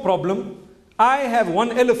said, no problem, I have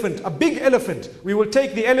one elephant, a big elephant. We will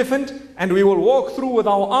take the elephant and we will walk through with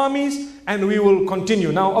our armies and we will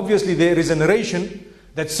continue. Now obviously there is a narration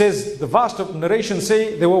that says, the vast of narrations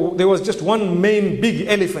say there was just one main big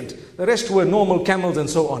elephant. The rest were normal camels and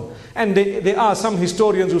so on. And there are some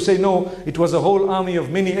historians who say no, it was a whole army of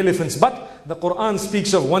many elephants. But the Quran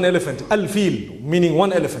speaks of one elephant, al-fil, meaning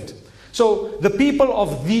one elephant. So the people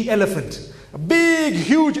of the elephant, a big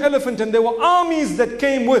huge elephant, and there were armies that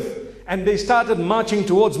came with, and they started marching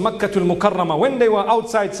towards Makkatul Mukarramah. When they were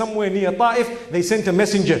outside somewhere near Ta'if, they sent a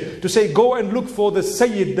messenger to say, go and look for the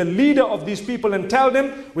Sayyid, the leader of these people, and tell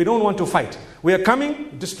them, we don't want to fight. We are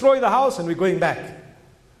coming, destroy the house, and we're going back.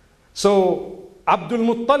 So Abdul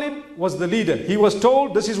Muttalib was the leader. He was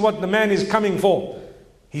told, this is what the man is coming for.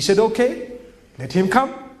 He said, okay, let him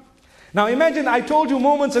come. Now imagine, I told you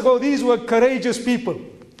moments ago, these were courageous people.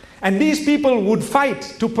 And these people would fight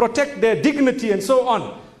to protect their dignity and so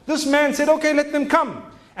on. This man said, okay, let them come.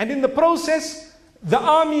 And in the process, the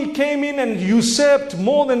army came in and usurped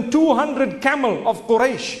more than 200 camel of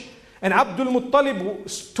Quraysh. And Abdul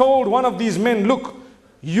Muttalib told one of these men, look,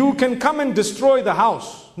 you can come and destroy the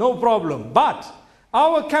house, no problem. But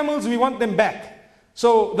our camels, we want them back.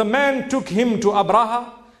 So the man took him to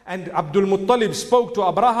Abraha. And Abdul Muttalib spoke to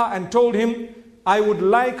Abraha and told him, I would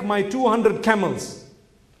like my 200 camels.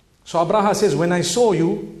 So Abraha says, when I saw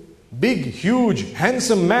you, big, huge,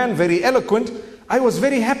 handsome man, very eloquent, I was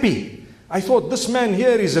very happy. I thought this man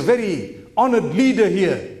here is a very honored leader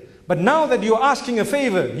here. But now that you're asking a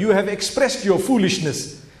favor, you have expressed your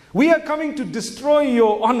foolishness. We are coming to destroy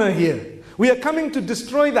your honor here. We are coming to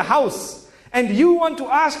destroy the house. And you want to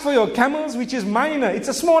ask for your camels, which is minor. It's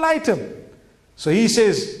a small item. So he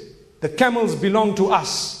says, the camels belong to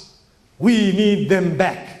us. We need them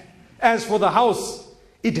back. As for the house,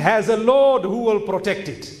 it has a Lord who will protect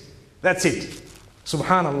it. That's it.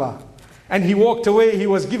 Subhanallah. And he walked away. He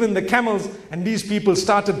was given the camels, and these people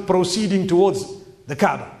started proceeding towards the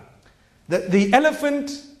Kaaba. The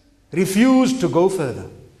elephant refused to go further.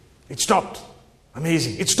 It stopped.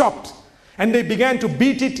 Amazing. It stopped. And they began to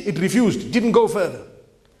beat it. It refused. It didn't go further.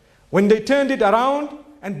 When they turned it around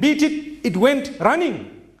and beat it, it went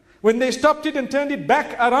running. When they stopped it and turned it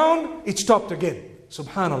back around, it stopped again.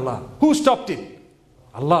 Subhanallah. Who stopped it?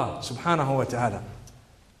 Allah subhanahu wa ta'ala.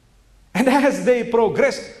 And as they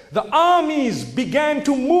progressed, the armies began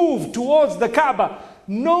to move towards the Kaaba.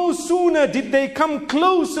 No sooner did they come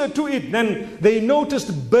closer to it than they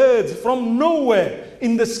noticed birds from nowhere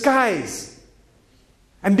in the skies.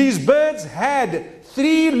 And these birds had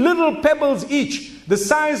 3 little pebbles each, the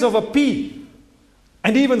size of a pea.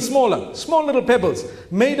 And even smaller, small little pebbles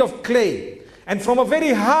made of clay. And from a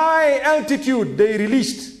very high altitude, they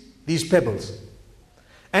released these pebbles.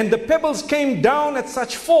 And the pebbles came down at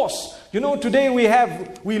such force. You know, today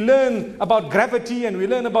we learn about gravity and we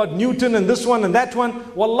learn about Newton and this one and that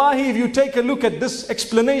one. Wallahi, if you take a look at this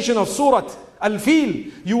explanation of Surah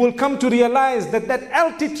Al-Fil, you will come to realize that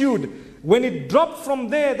altitude, when it dropped from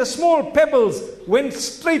there, the small pebbles went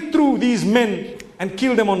straight through these men and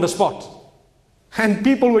killed them on the spot. And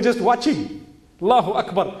people were just watching. Allahu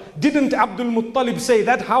Akbar. Didn't Abdul Muttalib say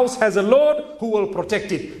that house has a Lord who will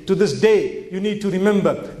protect it? To this day, you need to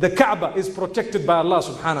remember the Kaaba is protected by Allah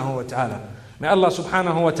subhanahu wa ta'ala. May Allah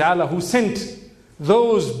subhanahu wa ta'ala, who sent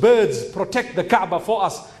those birds, protect the Kaaba for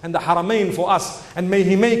us and the Haramain for us. And may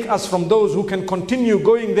He make us from those who can continue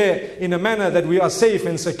going there in a manner that we are safe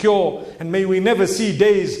and secure. And may we never see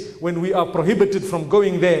days when we are prohibited from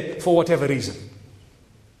going there for whatever reason.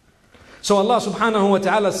 So Allah subhanahu wa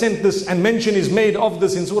ta'ala sent this, and mention is made of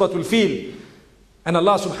this in Surah Al-Fil. And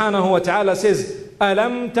Allah subhanahu wa ta'ala says,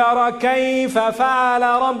 أَلَمْ تَرَ كَيْفَ فَعَلَ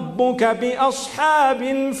رَبُّكَ بِأَصْحَابِ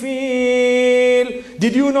الْفِيلِ.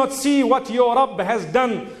 Did you not see what your Rabb has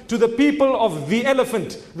done to the people of the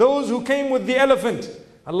elephant? Those who came with the elephant,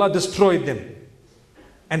 Allah destroyed them.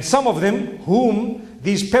 And some of them whom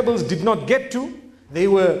these pebbles did not get to, they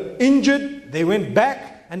were injured, they went back,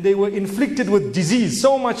 and they were inflicted with disease.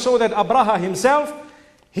 So much so that Abraha himself,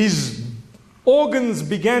 his organs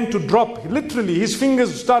began to drop. Literally, his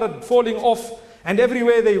fingers started falling off. And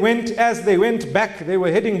everywhere they went, as they went back, they were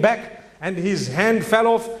heading back, and his hand fell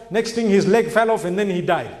off. Next thing, his leg fell off, and then he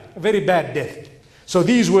died. A very bad death. So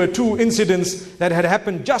these were two incidents that had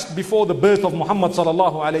happened just before the birth of Muhammad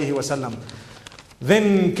sallallahu alayhi wasallam.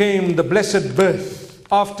 Then came the blessed birth,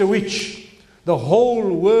 after which the whole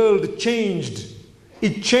world changed.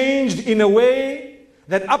 It changed in a way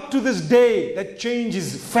that up to this day, that change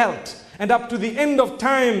is felt. And up to the end of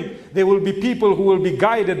time, there will be people who will be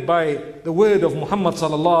guided by the word of Muhammad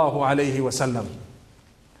sallallahu alayhi wasallam.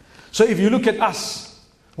 So if you look at us,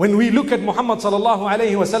 when we look at Muhammad sallallahu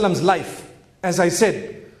alayhi wasallam's life, as I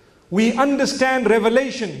said, we understand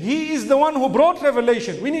revelation. He is the one who brought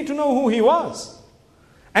revelation. We need to know who he was.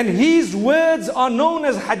 And his words are known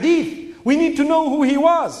as hadith. We need to know who he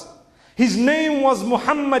was. His name was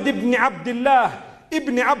Muhammad ibn Abdullah,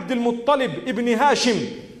 ibn Abdul Muttalib, ibn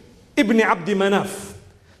Hashim, ibn Abdi Manaf.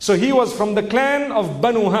 So he was from the clan of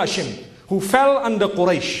Banu Hashim, who fell under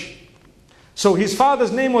Quraysh. So his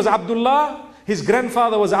father's name was Abdullah, his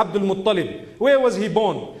grandfather was Abdul Muttalib. Where was he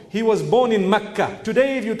born? He was born in Mecca.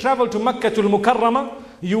 Today if you travel to Makkah to Al-Mukarramah,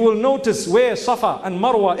 you will notice where Safa and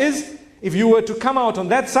Marwa is. If you were to come out on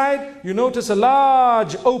that side, you notice a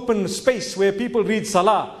large open space where people read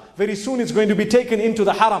Salah. Very soon it's going to be taken into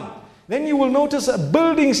the Haram. Then you will notice a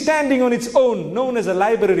building standing on its own, known as a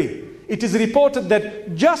library. It is reported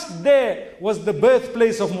that just there was the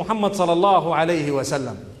birthplace of Muhammad sallallahu alayhi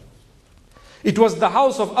wasallam. It was the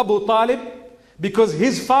house of Abu Talib, because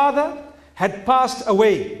his father had passed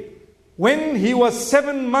away when he was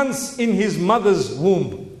 7 months in his mother's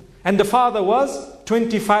womb. And the father was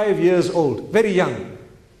 25 years old, very young.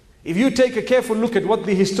 If you take a careful look at what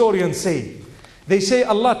the historians say, they say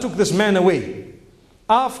Allah took this man away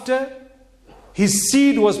after his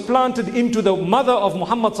seed was planted into the mother of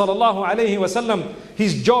Muhammad sallallahu alayhi wasallam.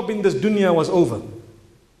 His job in this dunya was over.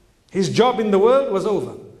 His job in the world was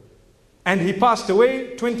over. And he passed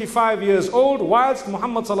away 25 years old, whilst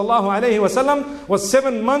Muhammad sallallahu alayhi wasallam was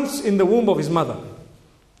 7 months in the womb of his mother.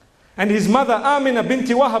 And his mother Amina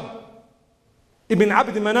binti Wahab ibn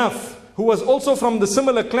Abd Manaf, who was also from the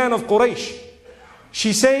similar clan of Quraysh,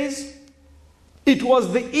 she says, it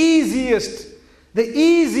was the easiest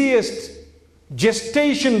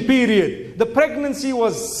gestation period. The pregnancy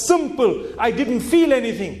was simple. I didn't feel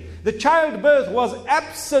anything. The childbirth was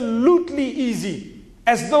absolutely easy,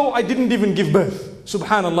 as though I didn't even give birth.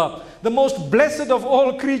 Subhanallah. The most blessed of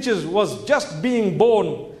all creatures was just being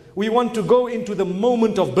born. We want to go into the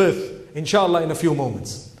moment of birth, inshallah, in a few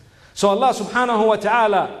moments. So Allah subhanahu wa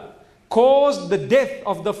ta'ala caused the death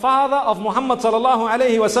of the father of Muhammad sallallahu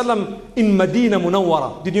alayhi wasallam in Medina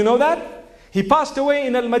Munawwara. Did you know that? He passed away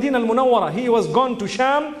in Al-Madinah Al-Munawwara. He was gone to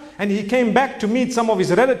Sham, and he came back to meet some of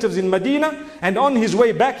his relatives in Medina, and on his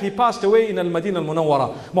way back he passed away in Al-Madinah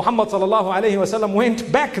Al-Munawwara. Muhammad sallallahu alayhi wasallam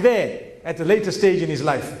went back there at a later stage in his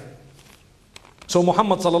life. So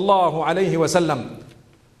Muhammad sallallahu alayhi wasallam,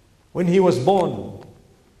 when he was born,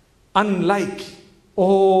 unlike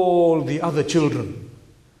all the other children,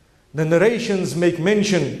 the narrations make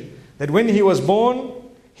mention that when he was born,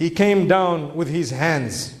 he came down with his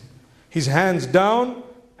hands down,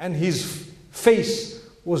 and his face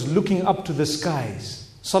was looking up to the skies.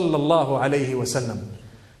 Sallallahu alayhi wasallam.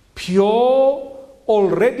 Pure,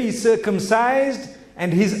 already circumcised,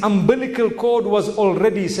 and his umbilical cord was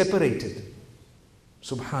already separated.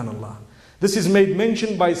 Subhanallah. This is made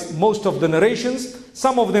mention by most of the narrations.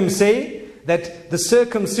 Some of them say that the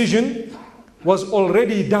circumcision was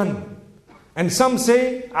already done. And some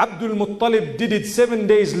say Abdul Muttalib did it 7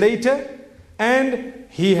 days later, and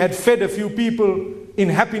he had fed a few people in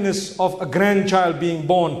happiness of a grandchild being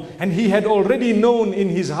born. And he had already known in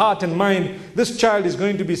his heart and mind, this child is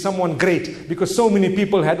going to be someone great, because so many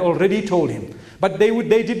people had already told him. But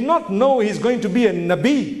they did not know he's going to be a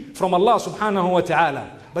Nabi from Allah subhanahu wa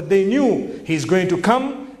ta'ala. But they knew he's going to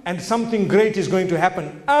come and something great is going to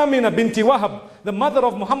happen. Amina binti Wahab, the mother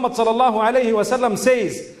of Muhammad sallallahu alayhi wa sallam,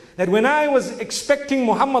 says that when I was expecting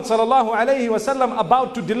Muhammad sallallahu alayhi wa sallam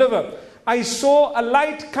about to deliver, I saw a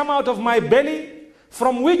light come out of my belly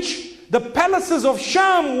from which the palaces of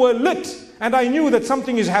Sham were lit, and I knew that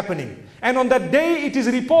something is happening. And on that day it is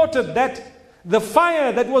reported that the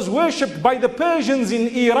fire that was worshipped by the Persians in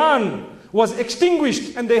Iran was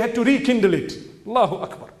extinguished and they had to rekindle it. Allahu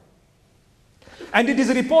Akbar. And it is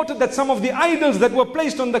reported that some of the idols that were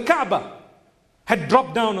placed on the Kaaba had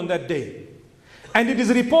dropped down on that day. And it is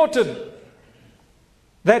reported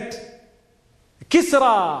that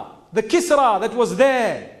Kisra, the Kisra that was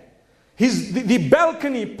there, the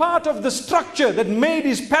balcony, part of the structure that made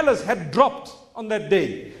his palace had dropped on that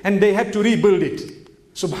day, and they had to rebuild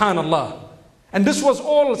it. Subhanallah. And this was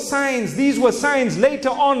all signs, these were signs later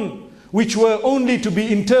on which were only to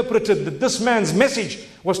be interpreted that this man's message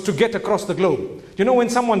was to get across the globe. You know, when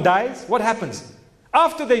someone dies, what happens?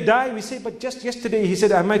 After they die, we say, but just yesterday he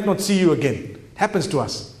said, I might not see you again. It happens to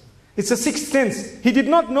us. It's a sixth sense. He did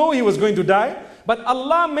not know he was going to die, but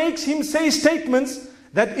Allah makes him say statements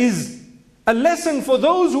that is a lesson for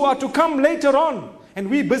those who are to come later on. And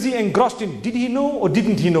we busy engrossed in, did he know or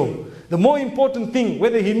didn't he know? The more important thing,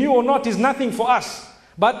 whether he knew or not, is nothing for us.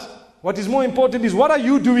 But what is more important is, what are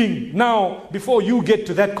you doing now before you get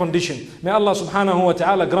to that condition? May Allah subhanahu wa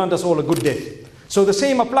ta'ala grant us all a good death. So the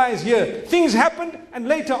same applies here. Things happened and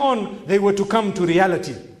later on they were to come to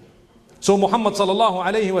reality. So Muhammad sallallahu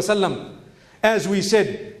alayhi wa sallam, as we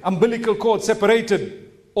said, umbilical cord separated,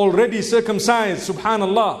 already circumcised,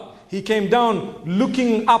 subhanallah. He came down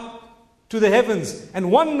looking up to the heavens. And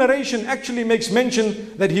one narration actually makes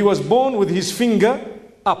mention that he was born with his finger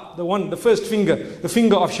up, the first finger, the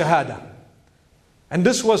finger of Shahada. And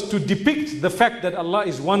this was to depict the fact that Allah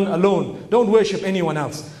is one alone. Don't worship anyone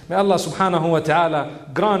else. May Allah subhanahu wa ta'ala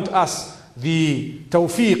grant us the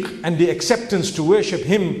tawfiq and the acceptance to worship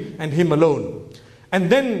Him and Him alone. And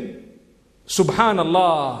then,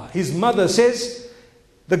 subhanallah, his mother says,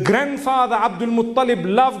 the grandfather Abdul Muttalib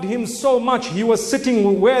loved him so much, he was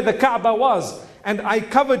sitting where the Kaaba was, and I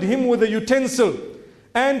covered him with a utensil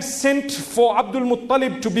and sent for Abdul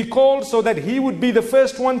Muttalib to be called so that he would be the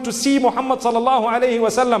first one to see Muhammad sallallahu alayhi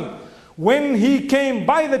wasallam. When he came,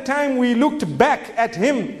 by the time we looked back at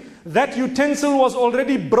him, that utensil was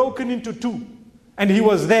already broken into two. And he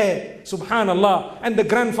was there, subhanallah. And the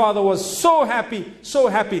grandfather was so happy,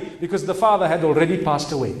 because the father had already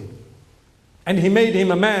passed away. And he made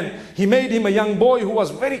him a man, he made him a young boy who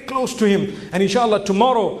was very close to him. And inshallah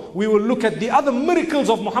tomorrow we will look at the other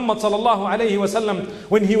miracles of Muhammad sallallahu alayhi wasallam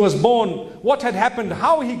when he was born, what had happened,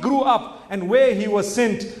 how he grew up and where he was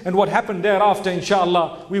sent and what happened thereafter.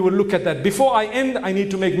 Inshallah we will look at that. Before I end, I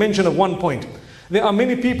need to make mention of one point. There are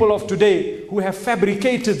many people of today who have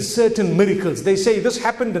fabricated certain miracles. They say this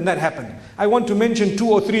happened and that happened. I want to mention 2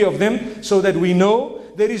 or 3 of them so that we know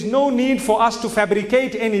there is no need for us to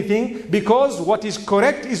fabricate anything, because what is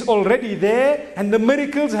correct is already there and the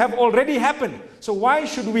miracles have already happened. So why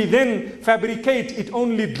should we then fabricate? It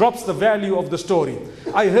only drops the value of the story.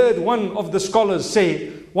 I heard one of the scholars say,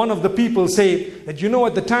 one of the people say that, you know,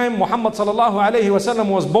 at the time Muhammad sallallahu alayhi wasallam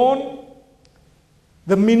was born,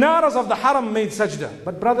 the minaras of the haram made sajda.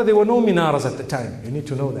 But brother, there were no minaras at the time. You need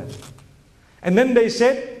to know that. And then they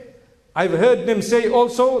said, I've heard them say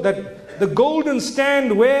also that the golden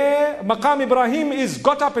stand where Maqam Ibrahim is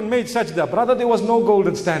got up and made sajda. Brother, there was no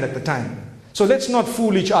golden stand at the time. So let's not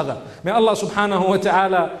fool each other. May Allah subhanahu wa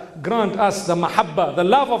ta'ala grant us the mahabba, the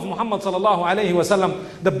love of Muhammad sallallahu alayhi wa sallam,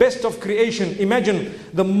 the best of creation. Imagine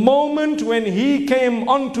the moment when he came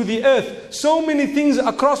onto the earth, so many things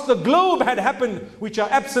across the globe had happened which are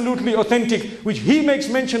absolutely authentic, which he makes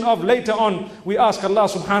mention of later on. We ask Allah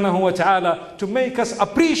subhanahu wa ta'ala to make us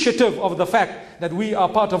appreciative of the fact that we are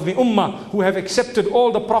part of the ummah who have accepted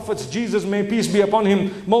all the prophets. Jesus, may peace be upon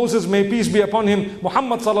him. Moses, may peace be upon him.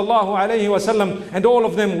 Muhammad sallallahu alayhi wa sallam, and all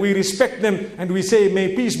of them, we respect them and we say,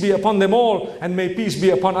 may peace be upon them all, and may peace be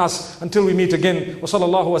upon us until we meet again. Wa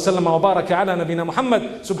sallallahu wa sallam wa baraka ala nabina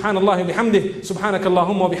Muhammad. Subhanallah bihamdih,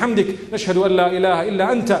 subhanakallahumma wa bihamdik, nashhadu an la ilaha illa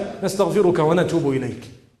anta, nastaghfiruka wa natubu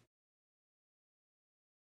ilayk.